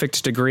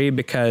perfect degree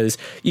because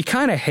you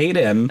kind of hate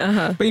him,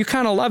 but you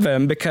kind of love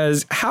him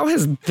because how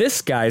has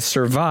this guy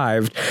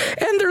survived?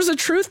 And there's a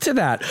truth to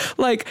that.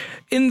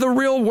 In the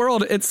real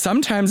world, it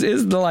sometimes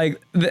is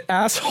the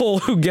asshole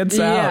who gets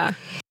out.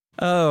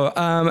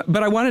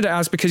 But I wanted to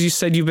ask, because you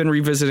said you've been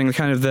revisiting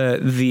kind of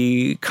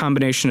the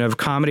combination of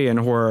comedy and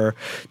horror.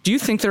 Do you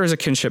think there is a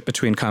kinship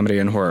between comedy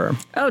and horror?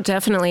 Oh,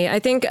 definitely. I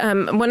think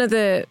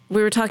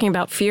we were talking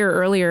about fear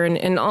earlier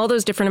and all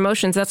those different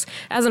emotions. That's,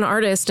 as an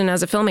artist and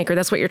as a filmmaker,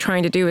 that's what you're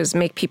trying to do, is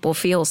make people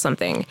feel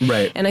something.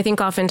 Right. And I think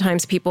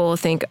oftentimes people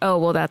think, oh,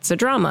 well, that's a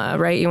drama,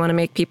 right? You want to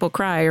make people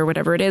cry or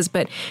whatever it is.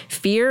 But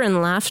fear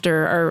and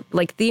laughter are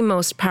the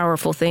most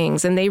powerful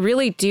things. And they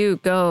really do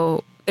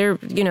go...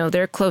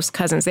 They're close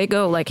cousins. They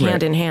go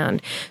hand in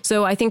hand.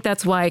 So I think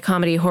that's why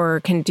comedy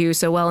horror can do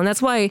so well. And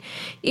that's why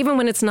even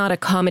when it's not a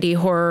comedy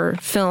horror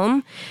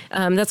film,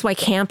 that's why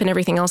camp and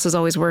everything else has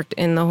always worked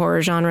in the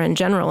horror genre in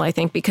general, I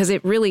think, because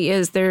it really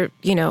is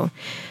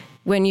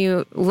when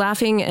you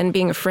laughing and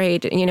being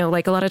afraid, a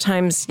lot of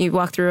times you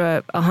walk through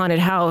a haunted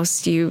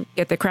house, you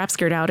get the crap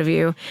scared out of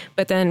you,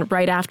 but then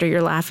right after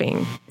you're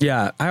laughing.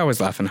 Yeah, I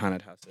always laugh in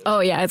haunted houses. Oh,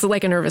 yeah, it's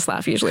like a nervous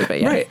laugh usually, but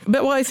yeah. Right,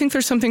 but I think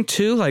there's something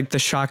to the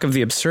shock of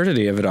the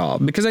absurdity of it all,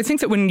 because I think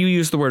that when you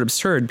use the word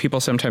absurd,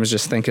 people sometimes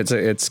just think it's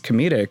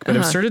comedic, but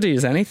absurdity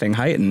is anything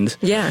heightened.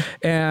 Yeah.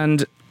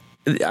 And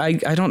I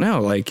don't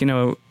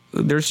know,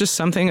 there's just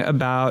something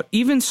about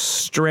even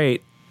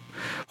straight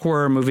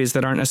horror movies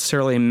that aren't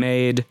necessarily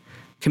made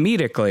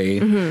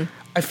comedically.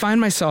 I find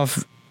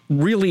myself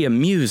really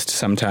amused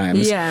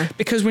sometimes. Yeah.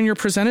 Because when you're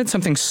presented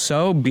something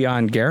so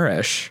beyond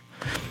garish,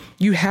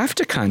 you have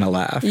to kind of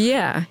laugh.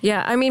 Yeah.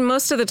 Yeah. I mean,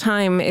 most of the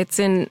time it's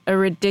in a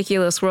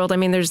ridiculous world. I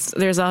mean,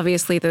 there's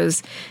obviously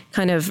those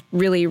kind of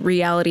really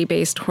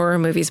reality-based horror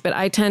movies, but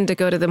I tend to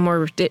go to the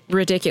more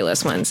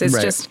ridiculous ones.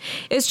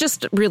 It's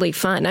just really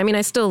fun. I mean,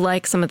 I still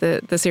like some of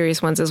the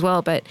serious ones as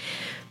well, but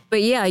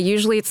yeah,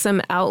 usually it's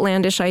some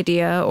outlandish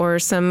idea or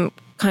some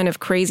kind of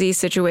crazy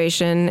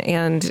situation,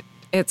 and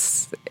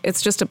it's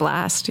just a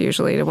blast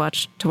usually to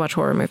watch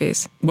horror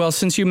movies. Well,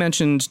 since you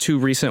mentioned two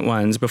recent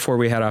ones before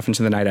we head off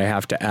into the night, I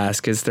have to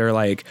ask, is there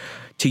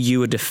to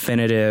you a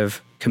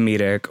definitive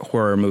comedic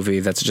horror movie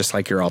that's just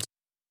your ultimate?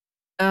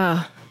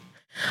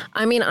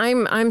 I mean,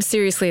 I'm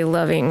seriously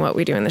loving What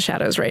We Do in the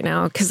Shadows right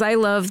now, because I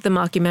love the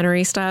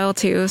mockumentary style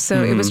too,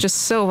 so it was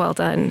just so well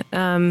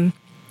done.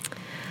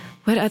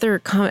 What other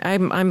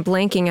I'm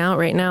blanking out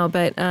right now,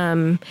 but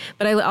I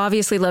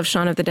obviously love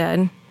Shaun of the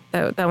Dead.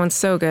 That one's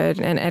so good,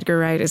 and Edgar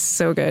Wright is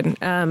so good.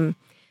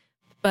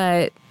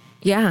 But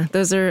yeah,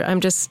 those are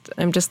I'm just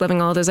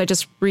loving all those. I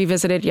just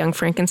revisited Young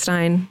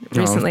Frankenstein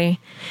recently,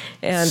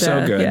 and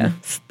so good. Yeah,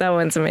 that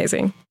one's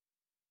amazing.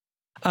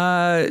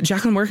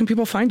 Jacqueline, where can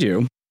people find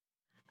you?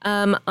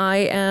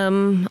 I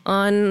am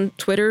on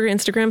Twitter,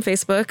 Instagram,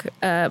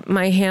 Facebook.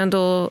 My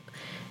handle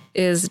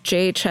is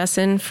Jay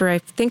Chesson for, I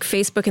think,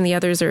 Facebook, and the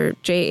others are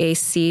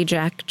JAC,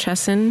 Jack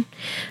Chesson.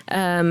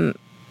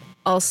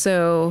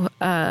 Also,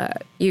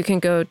 you can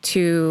go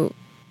to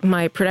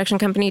my production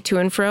company, To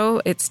and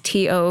Fro. It's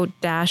to-enfro.com.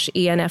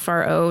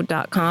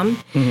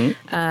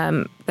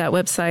 That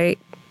website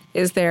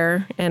is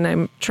there, and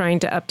I'm trying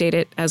to update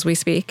it as we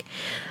speak.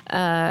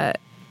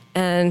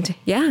 And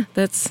yeah,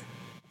 that's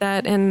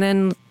that. And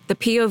then the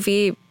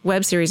POV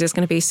web series is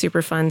going to be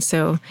super fun.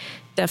 So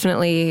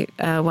definitely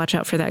watch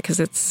out for that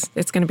because it's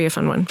going to be a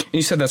fun one.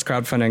 You said that's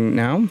crowdfunding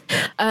now?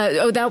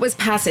 That was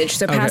Passage.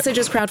 So Passage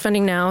is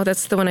crowdfunding now.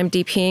 That's the one I'm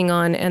DPing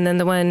on. And then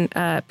the one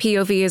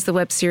POV is the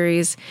web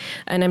series.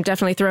 And I'm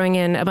definitely throwing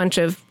in a bunch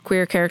of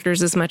queer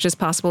characters as much as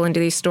possible into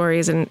these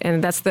stories.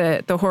 And that's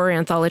the horror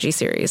anthology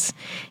series.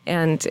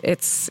 And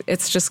it's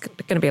just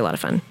going to be a lot of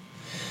fun.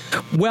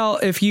 Well,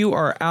 if you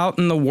are out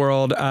in the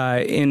world,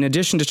 in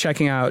addition to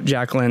checking out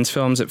Jacqueline's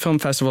films at film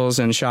festivals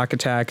and Shock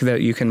Attack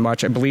that you can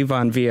watch, I believe,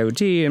 on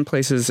VOD and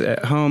places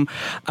at home,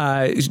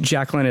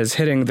 Jacqueline is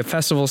hitting the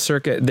festival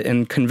circuit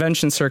and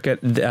convention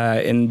circuit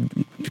in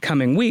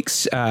coming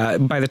weeks.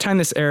 By the time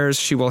this airs,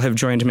 she will have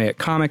joined me at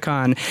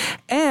Comic-Con.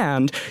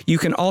 And you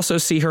can also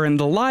see her in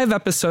the live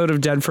episode of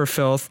Dead for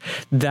Filth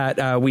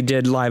that we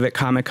did live at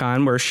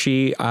Comic-Con, where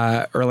she,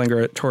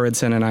 Erlinger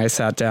Torridson, and I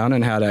sat down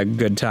and had a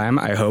good time.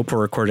 I hope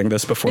we're recording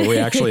this before we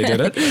actually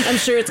did it. I'm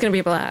sure it's going to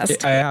be a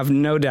blast. I have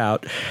no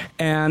doubt.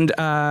 And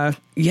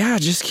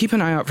just keep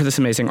an eye out for this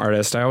amazing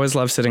artist. I always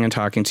love sitting and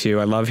talking to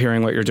you. I love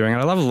hearing what you're doing.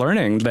 And I love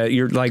learning that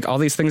you're like all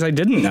these things I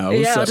didn't know.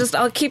 Yeah, so.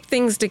 I'll keep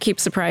things to keep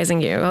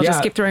surprising you. I'll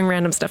just keep throwing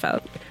random stuff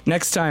out.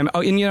 Next time.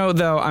 Oh, and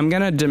though, I'm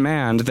going to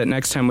demand that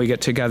next time we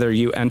get together,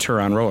 you enter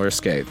on roller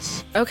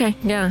skates. Okay,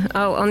 yeah.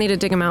 I'll need to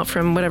dig them out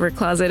from whatever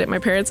closet at my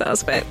parents'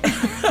 house, but...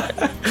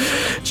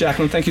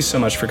 Jacqueline, thank you so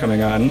much for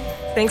coming on.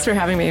 Thanks for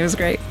having me. It was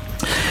great.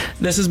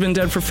 This has been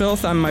Dead for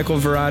Filth. I'm Michael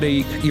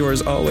Verratti,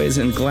 yours always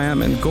in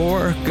glam and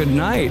gore. Good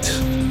night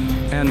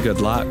and good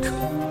luck.